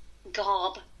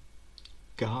garb.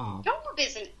 Garb. Garb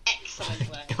is an excellent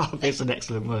word. Garb is an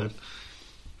excellent word.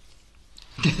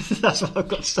 That's what I've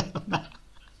got to say on that.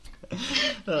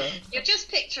 You're just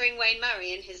picturing Wayne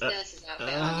Murray in his nurse's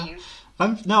outfit, aren't you?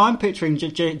 I'm picturing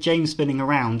James spinning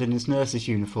around in his nurse's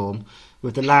uniform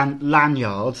with the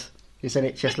lanyard, his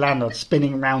NHS lanyard,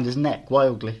 spinning around his neck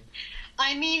wildly.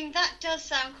 I mean, that does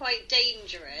sound quite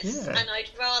dangerous, Yeah. and I'd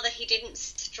rather he didn't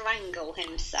strangle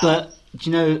himself. But do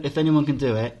you know, if anyone can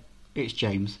do it, it's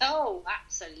James. Oh,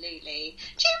 absolutely.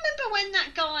 Do you remember when that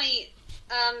guy...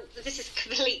 this is a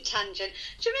complete tangent.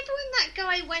 Do you remember when that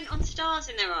guy went on Stars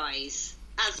in Their Eyes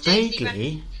as James Lee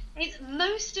Vaguely.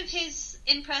 Most of his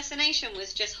impersonation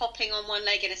was just hopping on one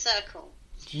leg in a circle.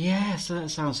 Yes, that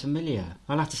sounds familiar.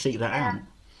 I'll have to seek that out.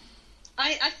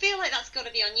 I feel like that's got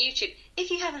to be on YouTube. If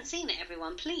you haven't seen it,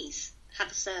 everyone, please have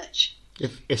a search.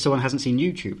 If someone hasn't seen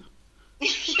YouTube.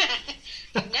 Yeah.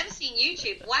 You've never seen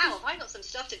YouTube. Wow, have I got some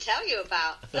stuff to tell you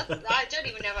about? I don't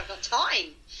even know if I've got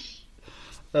time.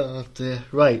 Oh dear.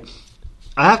 Right.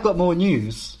 I have got more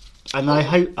news, and I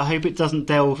hope it doesn't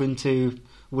delve into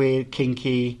weird,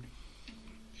 kinky.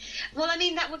 Well, I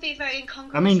mean, that would be a very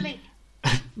incongruous link.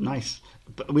 Nice.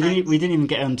 But we didn't even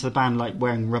get onto the band like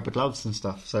wearing rubber gloves and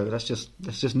stuff. So let's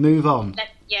just move on.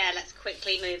 Let's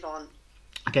quickly move on.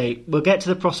 Okay, we'll get to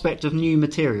the prospect of new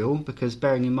material because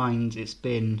bearing in mind it's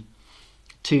been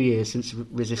 2 years since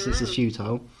Resistance is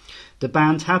Futile. The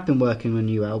band have been working on a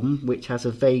new album, which has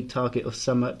a vague target of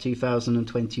summer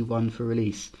 2021 for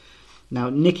release. Now,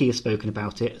 Nikki has spoken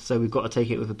about it, so we've got to take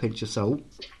it with a pinch of salt.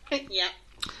 Yeah.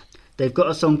 They've got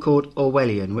a song called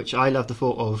Orwellian, which I love the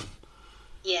thought of.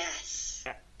 Yes.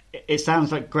 It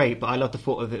sounds like great, but I love the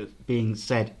thought of it being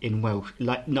said in Welsh,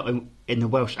 like not in the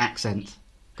Welsh accent.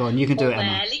 Go on, you can do it,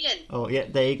 Emma. Orwellian. Oh, yeah,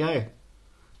 there you go.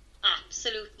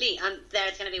 Absolutely.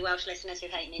 There's going to be Welsh listeners who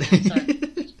hate me now,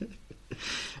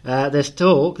 sorry. There's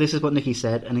talk, this is what Nikki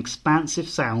said, an expansive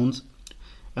sound,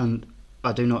 and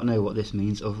I do not know what this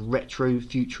means, of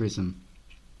retrofuturism.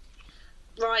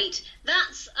 Right.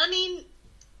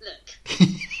 Look.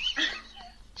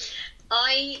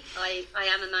 I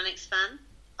am a Mannix fan.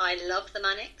 I love the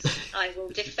Mannix. I will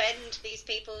defend these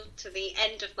people to the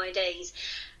end of my days.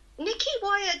 Nicky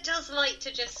Wire does like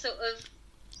to just sort of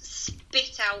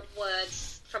spit out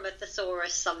words from a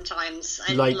thesaurus sometimes.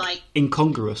 And like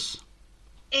incongruous.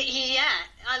 Yeah,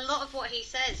 a lot of what he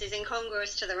says is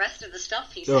incongruous to the rest of the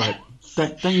stuff he says.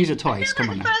 Right. Don't use it twice, come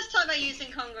on now. The first time I used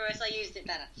incongruous, I used it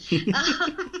better.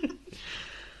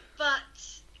 But,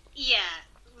 yeah,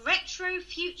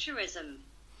 retrofuturism.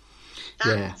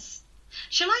 That's...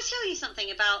 Shall I tell you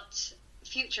something about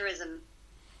futurism?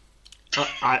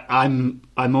 I'm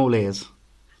all ears.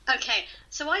 Okay,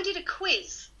 so I did a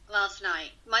quiz last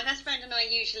night. My best friend and I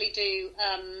usually do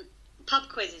pub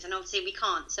quizzes, and obviously we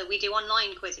can't, so we do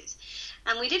online quizzes.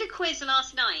 And we did a quiz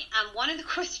last night, and one of the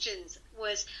questions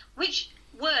was, which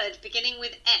word beginning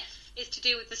with F is to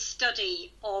do with the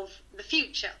study of the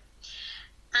future?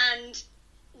 And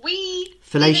we...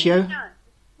 Fellatio?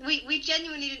 We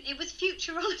genuinely didn't. It was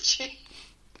futurology.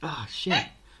 Oh, shit.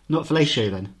 Not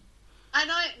fellatio, then? And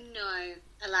no,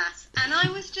 alas. And I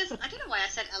was just, I don't know why I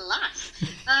said alas.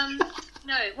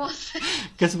 No, it was.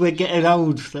 Because we're getting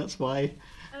old, that's why.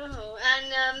 Oh,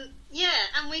 and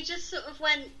and we just sort of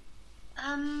went,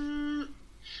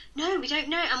 no, we don't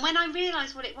know. And when I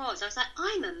realised what it was, I was like,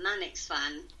 I'm a Mannix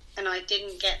fan, and I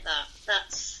didn't get that.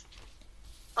 That's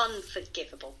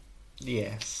unforgivable.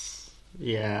 Yes.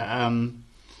 Yeah,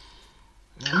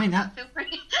 I mean, that...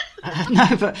 No,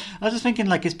 but I was just thinking,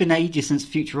 like, it's been ages since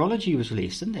Futurology was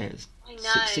released, isn't it? I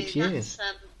know. Six years.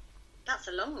 That's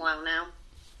a long while now.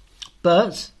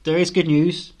 But there is good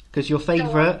news, because your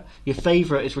favourite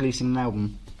is releasing an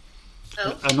album.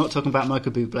 Oh. I'm not talking about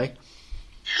Michael Bublé.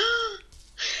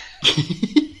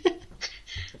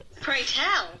 Pray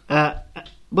tell.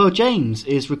 Well, James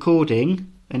is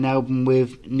recording an album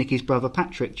with Nicky's brother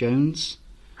Patrick Jones.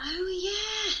 Oh,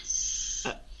 yes.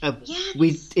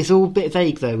 Yes. It's all a bit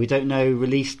vague, though. We don't know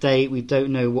release date. We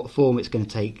don't know what form it's going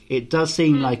to take. It does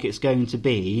seem like it's going to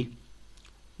be,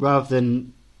 rather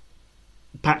than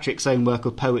Patrick's own work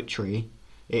of poetry,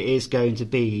 it is going to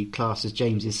be classed as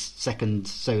James's second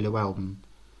solo album.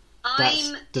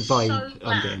 That's the vibe so glad,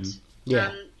 I'm getting.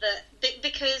 Yeah.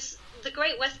 Because the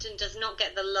Great Western does not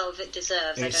get the love it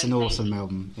deserves. It's an awesome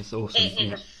album. It's awesome. It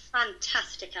is a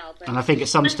fantastic album. And I think at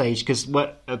some stage, because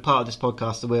a part of this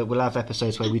podcast, we'll have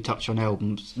episodes where we touch on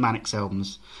albums, Mannix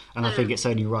albums, and I think it's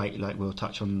only right, like, we'll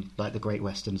touch on, like, the Great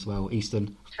Western as well,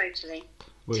 Eastern. Totally.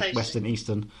 Western,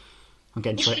 Eastern. I'm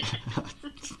getting straight.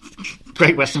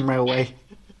 Great Western Railway.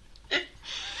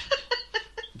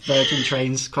 Virgin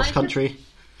Trains, cross country.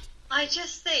 I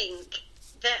just think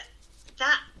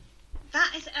that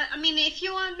is... I mean, if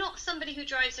you are not somebody who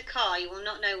drives a car, you will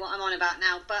not know what I'm on about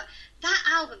now, but that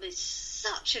album is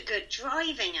such a good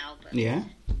driving album. Yeah.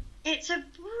 It's a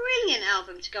brilliant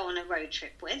album to go on a road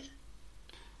trip with.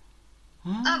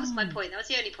 Oh. That was my point. That was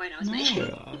the only point I was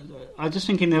making. I was just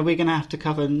thinking that we're going to have to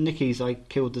cover Nicky's I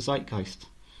Killed the Zeitgeist.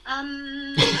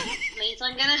 Means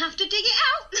I'm going to have to dig it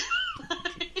out.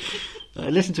 I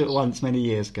listened to it once many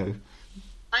years ago.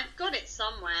 I've got it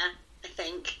somewhere, I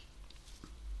think.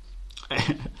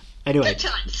 Anyway, good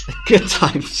times. Good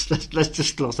times. Let's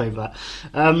just gloss over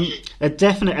that. A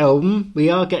definite album. We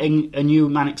are getting a new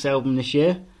Mannix album this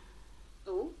year.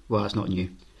 Ooh. Well, it's not new.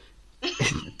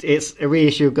 It's a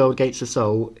reissue of Gold Gates of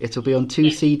Soul. It'll be on 2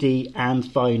 CD and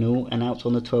vinyl, and out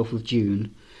on the 12th of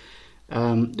June.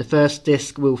 The first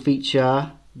disc will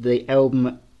feature the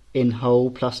album in whole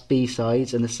plus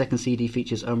B-sides, and the second CD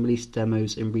features unreleased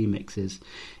demos and remixes.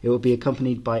 It will be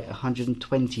accompanied by a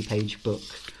 120-page book.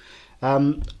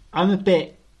 I'm a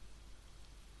bit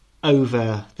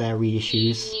over their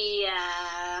reissues. Yeah,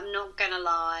 I'm not gonna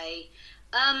lie.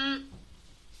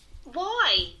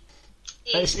 Why?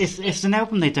 It's an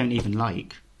album they don't even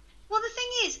like. Well, the thing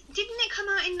is, didn't it come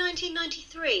out in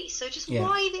 1993? So just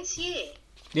why this year?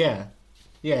 Yeah.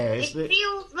 It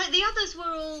feels like the others were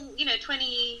all,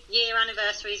 20-year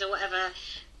anniversaries or whatever.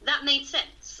 that made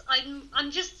sense.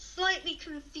 I'm just slightly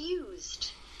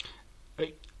confused.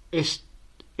 It's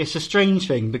a strange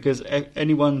thing because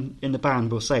anyone in the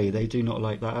band will say they do not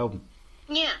like that album.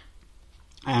 Yeah.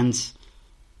 And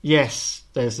yes,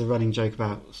 there's the running joke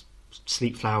about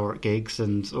Sleep Flower at gigs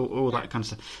and all that kind of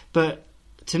stuff. But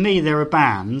to me, there are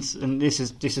bands, and this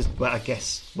is well, I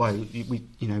guess why we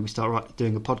start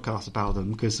doing a podcast about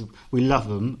them, because we love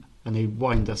them and they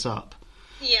wind us up.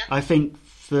 Yeah. I think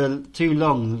for too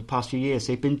long, the past few years,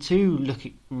 they've been too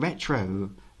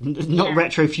retro, not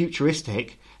retro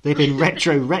futuristic. They've been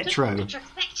retro.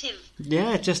 Retrospective.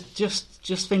 Yeah,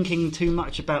 just thinking too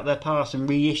much about their past and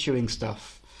reissuing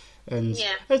stuff. And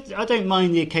I don't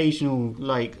mind the occasional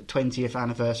 20th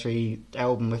anniversary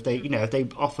album if they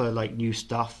offer new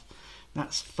stuff,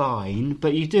 that's fine.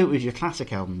 But you do it with your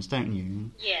classic albums, don't you?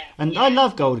 Yeah. And I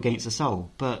love Gold Against the Soul,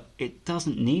 but it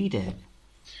doesn't need it.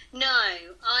 No,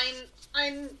 I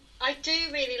do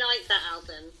really like that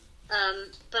album,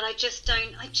 but I just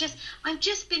don't. I'm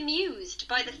just bemused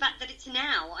by the fact that it's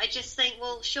now. I just think,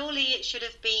 well, surely it should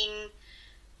have been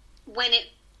when it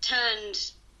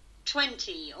turned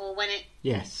 20 or when it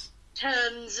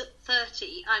turns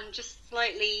 30. I'm just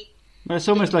slightly. Well, it's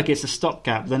almost like it's a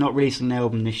stopgap. They're not releasing an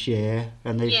album this year,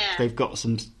 and they've got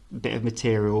some bit of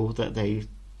material that they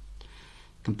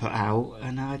can put out,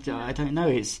 and I don't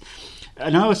know.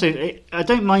 And I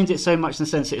don't mind it so much in the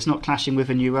sense that it's not clashing with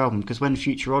a new album, because when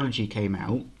Futurology came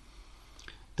out,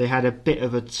 they had a bit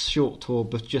of a short tour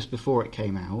just before it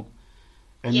came out,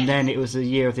 and then it was the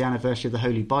year of the anniversary of the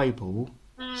Holy Bible.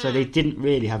 So they didn't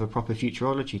really have a proper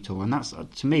Futurology tour, and that's,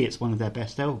 to me, it's one of their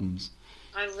best albums.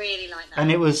 I really like that.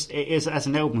 And it is as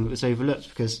an album, it was overlooked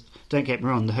because, don't get me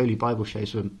wrong, the Holy Bible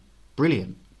shows were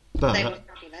brilliant, but they were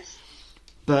fabulous.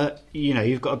 But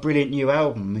you've got a brilliant new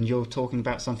album, and you're talking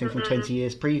about something from 20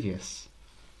 years previous.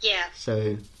 Yeah.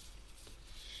 So.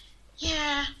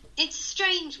 Yeah, it's a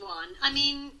strange one. I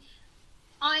mean,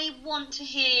 I want to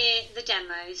hear the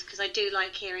demos because I do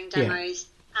like hearing demos,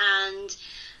 and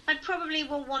I probably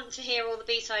will want to hear all the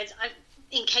B-sides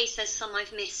in case there's some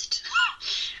I've missed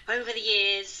over the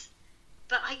years.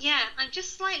 But I'm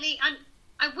just slightly.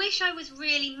 I wish I was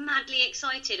really madly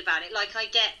excited about it, like I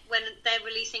get when they're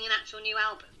releasing an actual new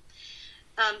album.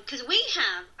 Because we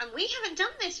haven't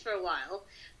done this for a while,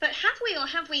 but have we or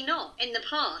have we not in the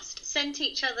past sent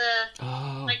each other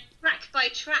track by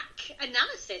track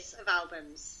analysis of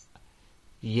albums?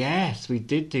 Yes, we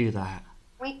did do that.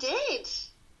 We did.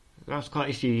 That was quite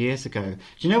a few years ago. Do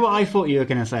you know what I thought you were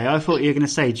going to say? I thought you were going to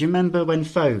say, do you remember when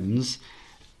phones,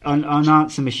 on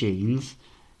answer machines,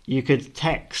 you could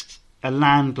text a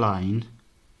landline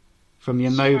from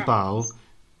your mobile,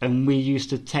 and we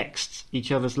used to text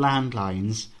each other's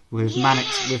landlines with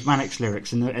Mannix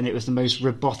lyrics, and it was the most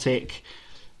robotic.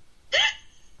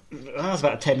 That was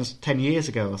about 10 years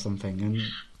ago or something, and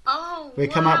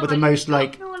we'd come up with the most all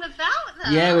about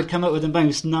that. Yeah, we'd come up with the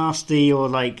most nasty or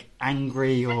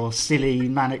angry or silly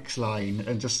Mannix line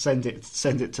and just send it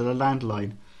to the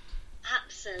landline.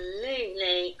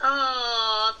 Absolutely.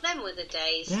 Oh, them were the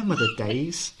days. Them were the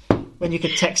days when you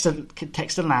could text a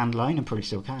landline, and probably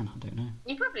still can. I don't know.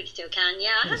 You probably still can.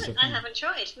 Yeah, I haven't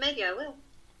tried. Maybe I will.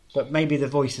 But maybe the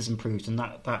voice has improved, and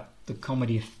that the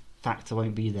comedy factor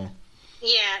won't be there.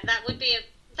 Yeah, that would be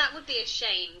a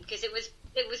shame, because it was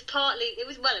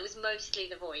mostly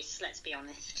the voice. Let's be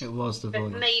honest. It was the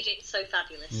voice. It made it so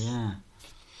fabulous. Yeah.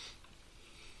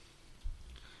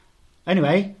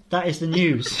 Anyway, that is the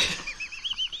news.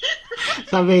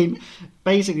 So, I mean,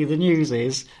 basically the news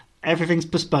is everything's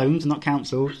postponed, not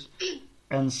cancelled,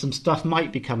 and some stuff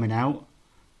might be coming out,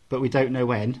 but we don't know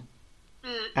when.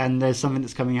 And there's something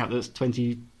that's coming out that's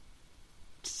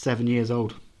 27 years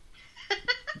old.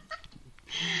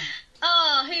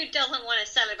 Oh, who doesn't want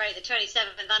to celebrate the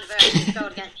 27th anniversary of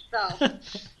Gold Against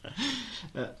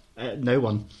the Soul? No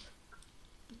one.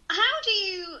 How do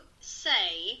you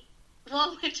say,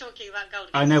 while we're talking about Gold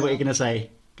Against I know what you're going to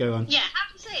say. Go on. Yeah, how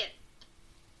do you say it?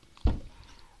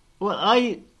 Well,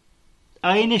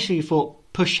 I initially thought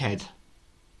Pushhead.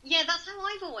 Yeah, that's how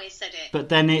I've always said it. But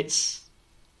then it's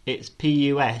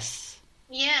P-U-S.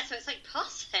 Yeah, so it's like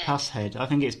Pusshead. Pusshead. I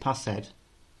think it's Pusshead.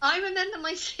 I remember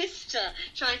my sister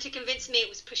trying to convince me it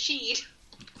was Pusheed.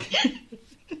 I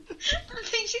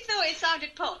think she thought it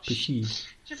sounded posh. Pusheed.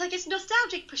 She was like, it's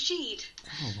nostalgic Pusheed.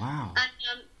 Oh, wow. And,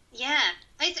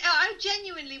 I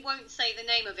genuinely won't say the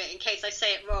name of it in case I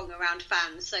say it wrong around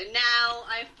fans. So now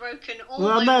I've broken all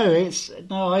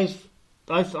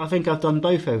I think I've done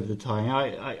both over the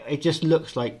time. It just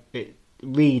looks like it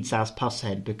reads as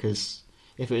Pusshead, because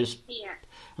if it was... Yeah.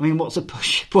 I mean, what's a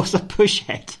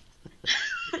Pushhead?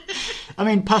 I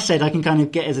mean, Pusshead I can kind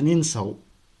of get as an insult.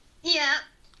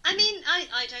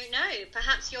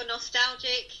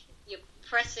 nostalgic. You're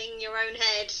pressing your own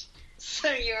head,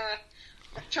 so you're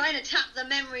trying to tap the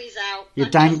memories out. You're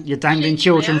dangling hitting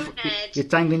children. my own head. You're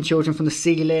dangling children from the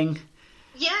ceiling.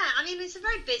 Yeah, I mean, it's a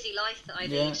very busy life that I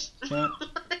lead. Yeah.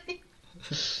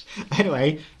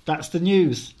 Anyway, that's the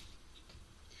news.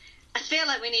 I feel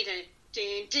like we need a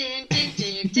dun, dun, dun,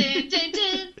 dun, dun, dun,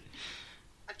 dun.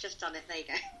 I've just done it. There you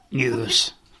go.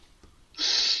 News.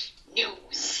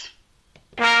 News.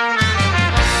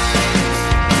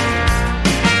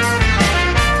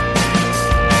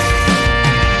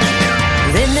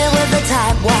 Then there were the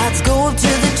tightwads, go up to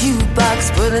the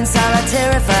jukebox, put in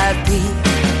solitary 5p.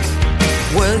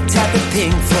 Worked out the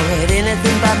Pink Floyd,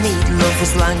 anything but meatloaf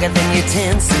is longer than your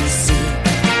 10cc.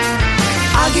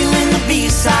 Arguing the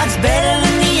B-sides better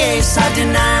than the A-side,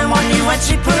 denying one you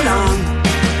actually put on.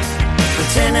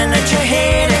 Pretending that you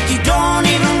hate it, you don't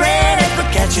even read it, but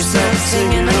catch yourself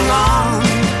singing along.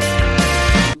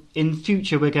 In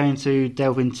future, we're going to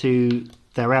delve into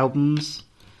their albums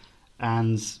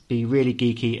and be really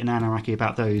geeky and anarchy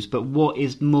about those. But what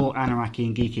is more anarchy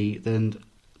and geeky than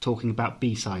talking about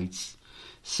B-sides?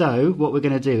 So what we're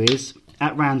going to do is,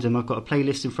 at random, I've got a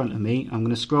playlist in front of me. I'm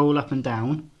going to scroll up and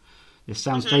down. This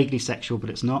sounds vaguely sexual, but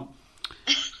it's not.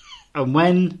 And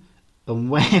when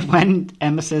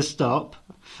Emma says stop,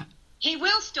 He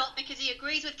will stop because he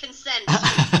agrees with consent.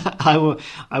 I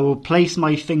will place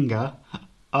my finger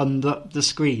on the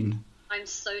screen. I'm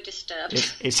so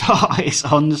disturbed. It's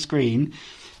on the screen,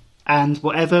 and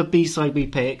whatever B-side we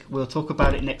pick, we'll talk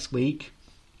about it next week.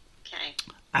 Okay.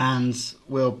 And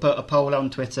we'll put a poll on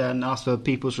Twitter and ask for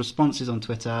people's responses on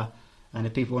Twitter. And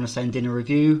if people want to send in a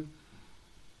review,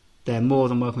 they're more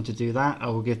than welcome to do that. I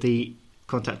will give the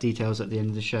contact details at the end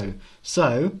of the show.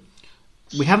 So,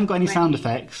 we haven't got any sound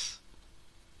effects.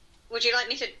 Would you like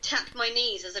me to tap my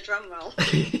knees as a drum roll?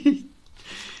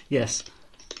 Yes.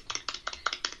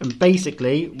 And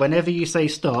basically, whenever you say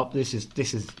stop, this is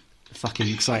fucking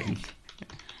exciting.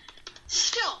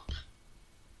 Stop!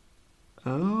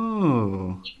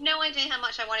 Oh. You've no idea how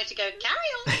much I wanted to go, carry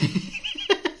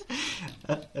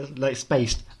on! Like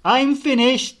spaced. I'm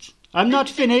finished! I'm not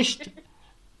finished!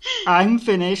 I'm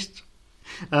finished!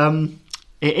 It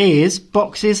is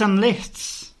boxes and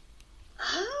lists.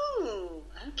 Oh,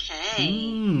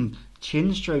 okay.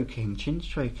 Chin stroking.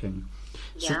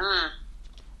 So, Yeah.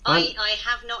 I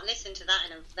have not listened to that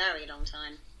in a very long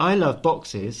time. I love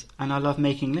boxes and I love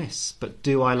making lists, but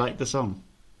do I like the song?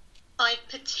 I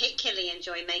particularly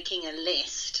enjoy making a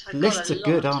list. I've Lists got a are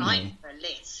good, lot of aren't time they? for a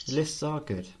list. Lists are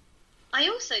good. I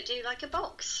also do like a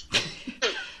box.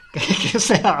 Because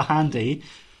they are handy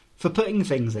for putting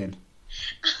things in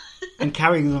and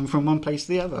carrying them from one place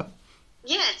to the other.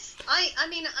 Yes. I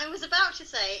mean, I was about to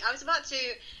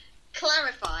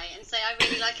clarify and say I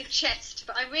really like a chest,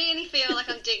 but I really feel like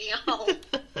I'm digging a hole.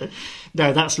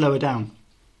 No, that's lower down.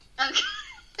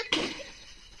 Okay.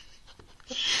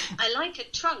 I like a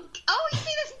trunk. Oh, you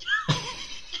see,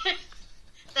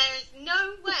 there is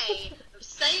no way of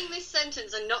saying this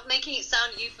sentence and not making it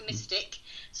sound euphemistic.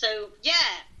 So, yeah,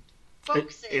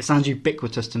 boxes. It sounds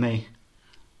ubiquitous to me.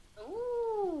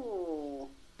 Ooh,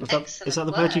 Is excellent that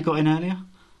the word you got in earlier?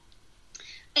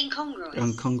 Incongruous.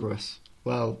 Incongruous.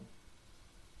 Well,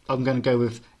 I'm going to go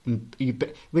with...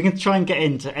 We can try and get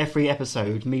into every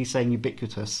episode me saying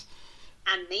ubiquitous.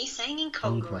 And me saying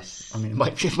incongruous. I mean, it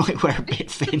might wear a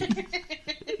bit thin.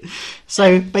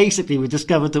 So, basically, we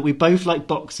discovered that we both like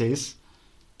boxes.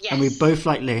 Yes. And we both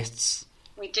like lists.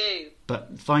 We do.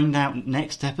 But find out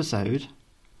next episode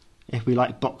if we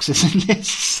like boxes and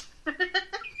lists.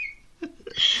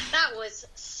 That was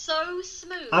so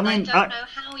smooth. I mean, I don't know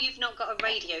how you've not got a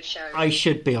radio show. I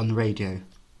should be on the radio.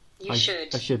 You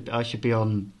should. I should be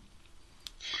on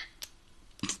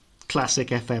Classic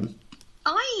FM.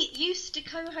 I used to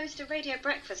co-host a radio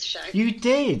breakfast show. You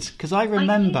did, because I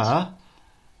remember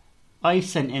I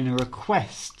sent in a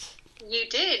request. You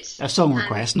did. A song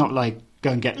request, not like go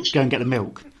and get the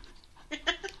milk.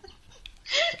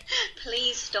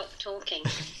 Please stop talking.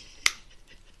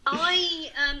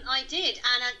 I did,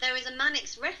 and there is a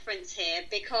Mannix reference here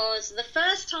because the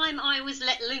first time I was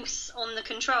let loose on the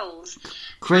controls,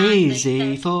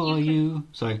 Crazy said, for you.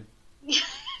 Sorry,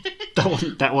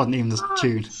 that wasn't even the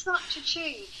tune. Such a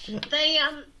tune. They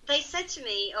said to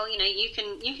me, "Oh, you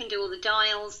can do all the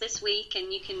dials this week,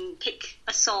 and you can pick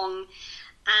a song."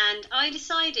 And I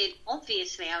decided,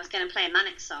 obviously, I was going to play a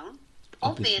Mannix song.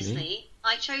 Obviously,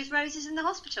 I chose Roses in the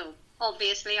Hospital.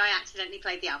 Obviously, I accidentally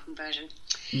played the album version.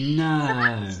 No. So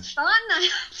that was fun. I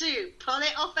had to pull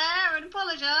it off air and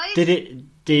apologise.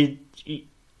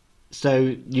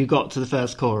 So you got to the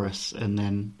first chorus and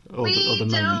then... or the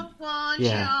moment. Don't want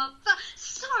Yeah. your...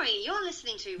 Sorry, you're listening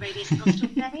listening to Radio St Austell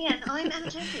Bay, and I'm Emma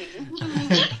Toby.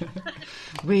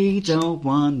 We don't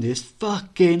want this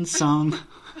fucking song.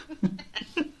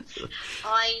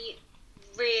 I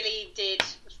really did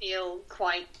feel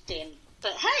quite dim,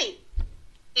 but hey,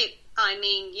 I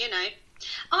mean, you know,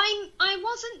 I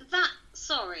wasn't that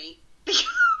sorry.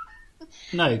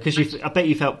 No, because I bet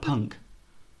you felt punk.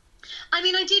 I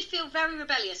mean, I did feel very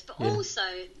rebellious, but also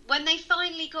when they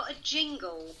finally got a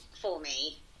jingle for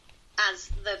me, I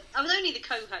was only the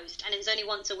co-host, and it was only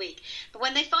once a week. But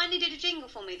when they finally did a jingle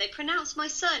for me, they pronounced my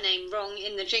surname wrong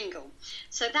in the jingle.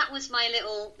 So that was my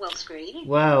little screw.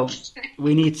 Well,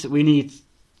 we need,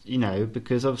 you know,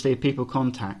 because obviously if people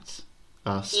contact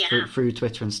us through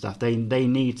Twitter and stuff, they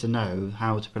need to know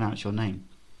how to pronounce your name.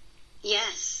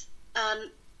 Yes,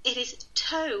 it is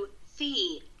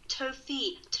Tofi,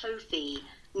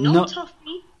 not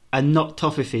Toffee, and not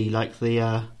Toffee like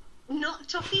the. Not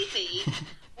Toffee.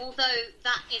 Although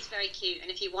that is very cute, and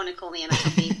if you want to call me Emma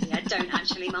Toffee, I don't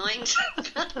actually mind.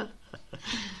 That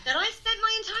I spent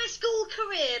my entire school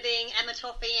career being Emma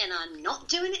Toffee, and I'm not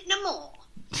doing it no more.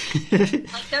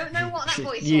 I don't know what that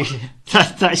voice was.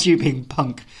 That's you being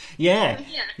punk. Yeah,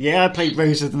 I played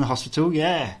Roses in the Hospital.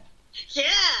 Yeah.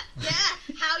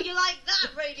 How you like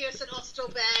that, Radio St Austell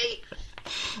Bay?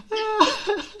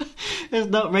 It's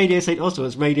not Radio St Austell.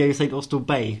 It's Radio St Austell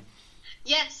Bay.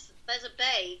 Yes. There's a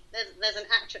bay. There's an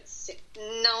actress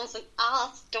sitting on St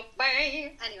Austell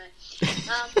Bay. Anyway,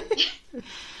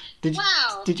 Did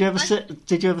you ever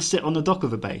sit on the dock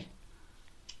of a bay?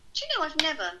 Do you know I've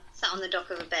never sat on the dock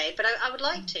of a bay, but I would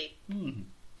like to.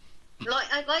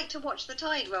 I'd like to watch the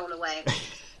tide roll away.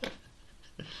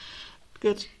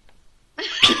 Good.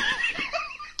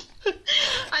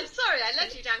 I'm sorry, I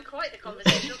led you down quite the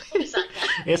conversational cul-de-sac there.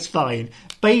 It's fine.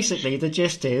 Basically, the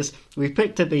gist is we've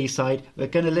picked a B-side. We're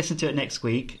going to listen to it next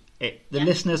week. The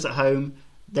listeners at home,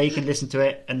 they can listen to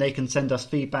it and they can send us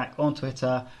feedback on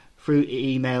Twitter, through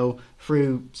email,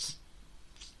 through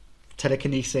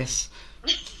telekinesis,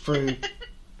 through, I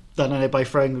don't know, by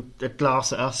throwing a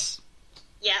glass at us.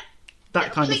 Yeah.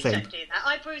 That kind of please thing. Don't do that.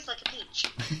 I bruise like a peach.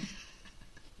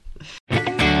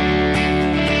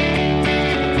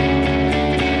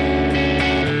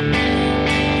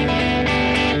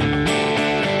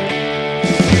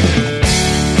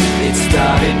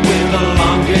 Started with a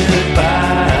long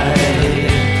goodbye.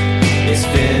 It's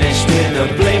finished with a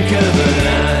blink of an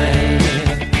eye.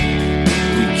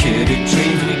 We could have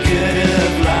dreamed, we could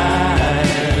have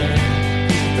lied.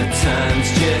 The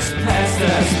time's just passed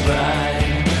us by.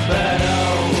 But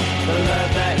oh, the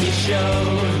love that you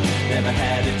showed never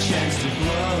had a chance to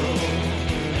grow.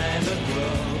 Never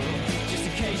grow. Just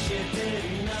in case you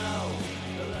didn't know,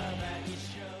 the love that you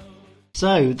showed.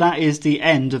 So that is the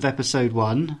end of episode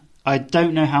 1. I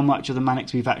don't know how much of the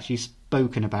Manics we've actually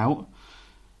spoken about,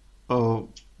 or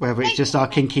whether it's just our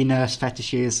kinky nurse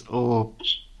fetishes, or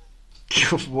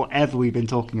whatever we've been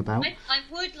talking about. I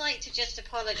would like to just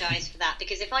apologise for that,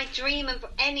 because if I dream of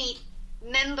any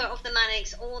member of the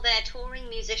Manics or their touring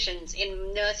musicians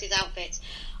in nurses' outfits,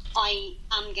 I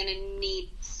am going to need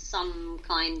some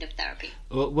kind of therapy.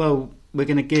 Well, we're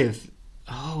going to give...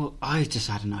 Oh, I just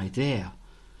had an idea.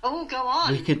 Oh, go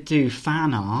on. We could do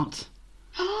fan art.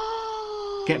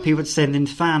 Get people to send in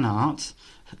fan art.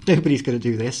 Nobody's going to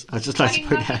do this. I'd just like to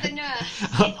put that. The nurse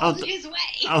is on his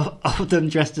way. Of them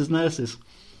dressed as nurses.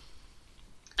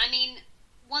 I mean,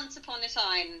 once upon a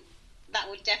time, that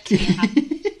would definitely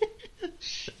happen.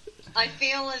 I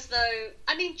feel as though...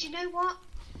 I mean, do you know what?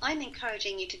 I'm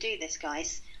encouraging you to do this,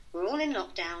 guys. We're all in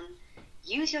lockdown.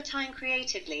 Use your time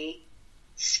creatively.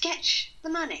 Sketch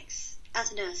the Manics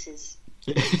as nurses.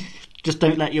 Just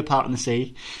don't let your partner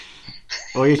see.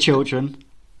 Or your children.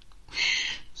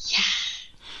 Yeah.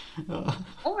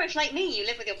 Or if, like me, you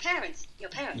live with your parents.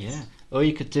 Yeah. Or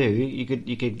you could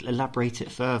elaborate it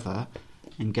further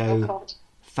and go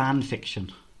fan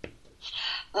fiction.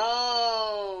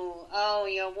 Oh,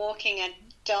 you're walking a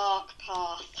dark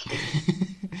path.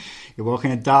 You're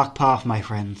walking a dark path, my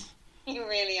friend. You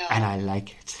really are. And I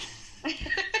like it. I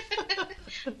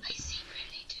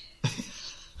secretly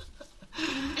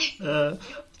do.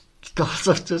 God,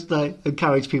 I just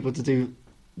encourage people to do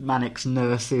Manics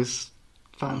nurses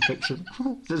fan fiction.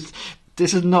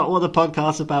 This is not what the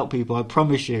podcast's about, people. I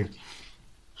promise you.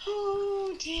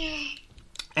 Oh dear.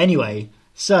 Anyway,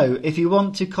 so if you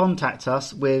want to contact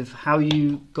us with how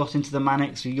you got into the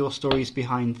Manics or your stories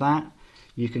behind that,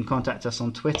 you can contact us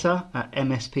on Twitter at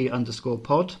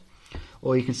msp_pod,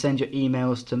 or you can send your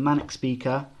emails to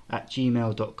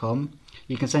manicspeaker@gmail.com.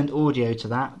 You can send audio to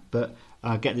that, but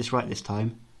get this right this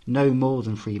time. No more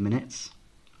than 3 minutes.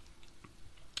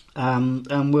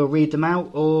 And we'll read them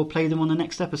out or play them on the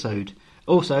next episode.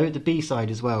 Also, the B-side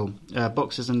as well,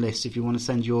 boxes and lists. If you want to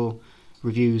send your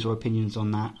reviews or opinions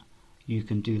on that, you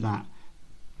can do that.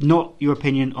 Not your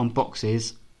opinion on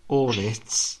boxes or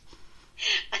lists.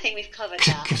 I think we've covered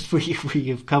that. Because we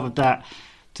have covered that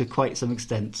to quite some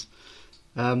extent.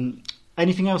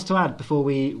 Anything else to add before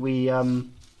we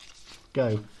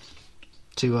go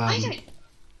to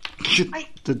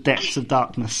the depths of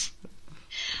darkness?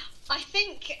 I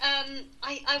think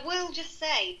I will just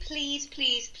say, please,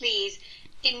 please, please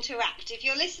interact. If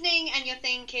you're listening and you're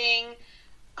thinking,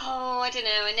 oh, I don't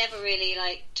know, I never really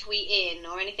tweet in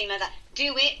or anything like that,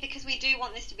 do it, because we do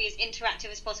want this to be as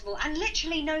interactive as possible. And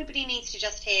literally nobody needs to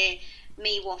just hear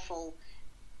me waffle,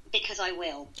 because I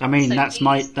will. I mean, So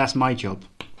that's my job.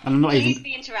 And I'm not please even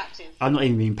be interactive. I'm not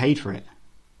even being paid for it.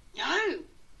 No.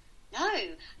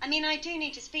 I mean, I do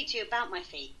need to speak to you about my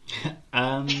feet.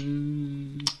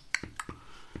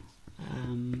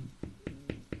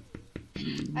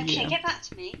 Okay, yeah. get back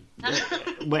to me.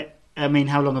 Wait, I mean,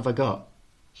 how long have I got?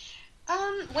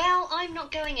 Well, I'm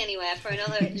not going anywhere for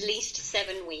another at least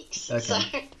 7 weeks.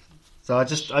 Okay. So I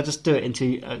just do it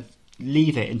until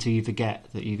leave it until you forget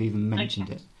that you've even mentioned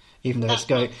it, even though it's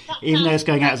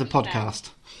going out as a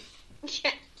podcast.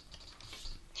 Yeah.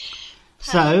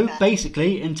 So Perfect.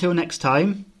 basically, until next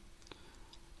time,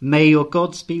 may your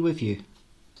gods be with you.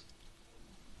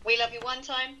 We love you 1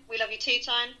 time, we love you 2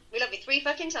 times, we love you 3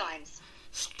 fucking times.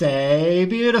 Stay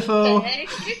beautiful.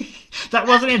 That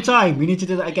wasn't in time. We need to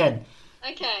do that again.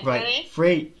 Okay, Right, ready?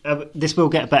 3. This will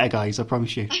get better, guys. I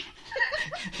promise you.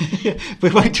 We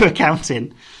won't do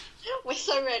accounting. We're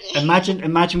so ready.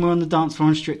 Imagine we're on the dance floor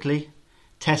on Strictly.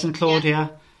 Tess and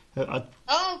Claudia.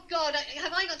 Oh God,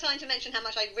 have I got time to mention how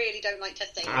much I really don't like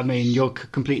Tess Daly? I mean, you're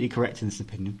completely correct in this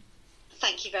opinion.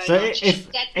 Thank you very So much.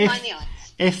 Dead behind the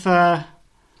eyes.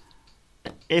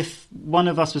 if one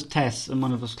of us was Tess and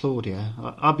one of us Claudia,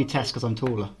 I'd be Tess because I'm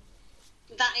taller.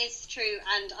 That is true,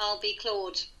 and I'll be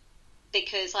Claude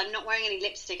because I'm not wearing any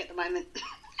lipstick at the moment.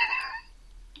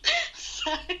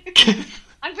 So,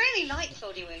 I really like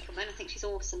Claudia Winkleman. I think she's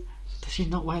awesome. Does she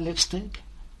not wear lipstick?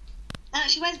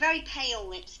 She wears very pale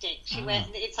lipstick.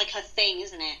 It's like her thing,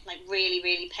 isn't it? Like really,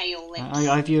 really pale lips.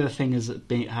 I view her thing as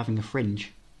having a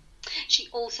fringe. She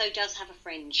also does have a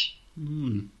fringe.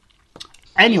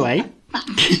 Anyway,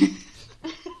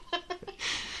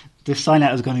 the sign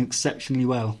out has gone exceptionally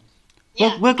well.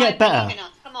 Yeah, We'll get I better. believe in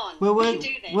us. Come on, We'll we can do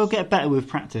this. we'll get better with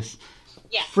practice.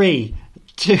 Yeah. 3,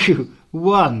 2,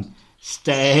 1.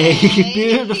 Stay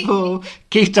beautiful.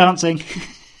 Keep dancing.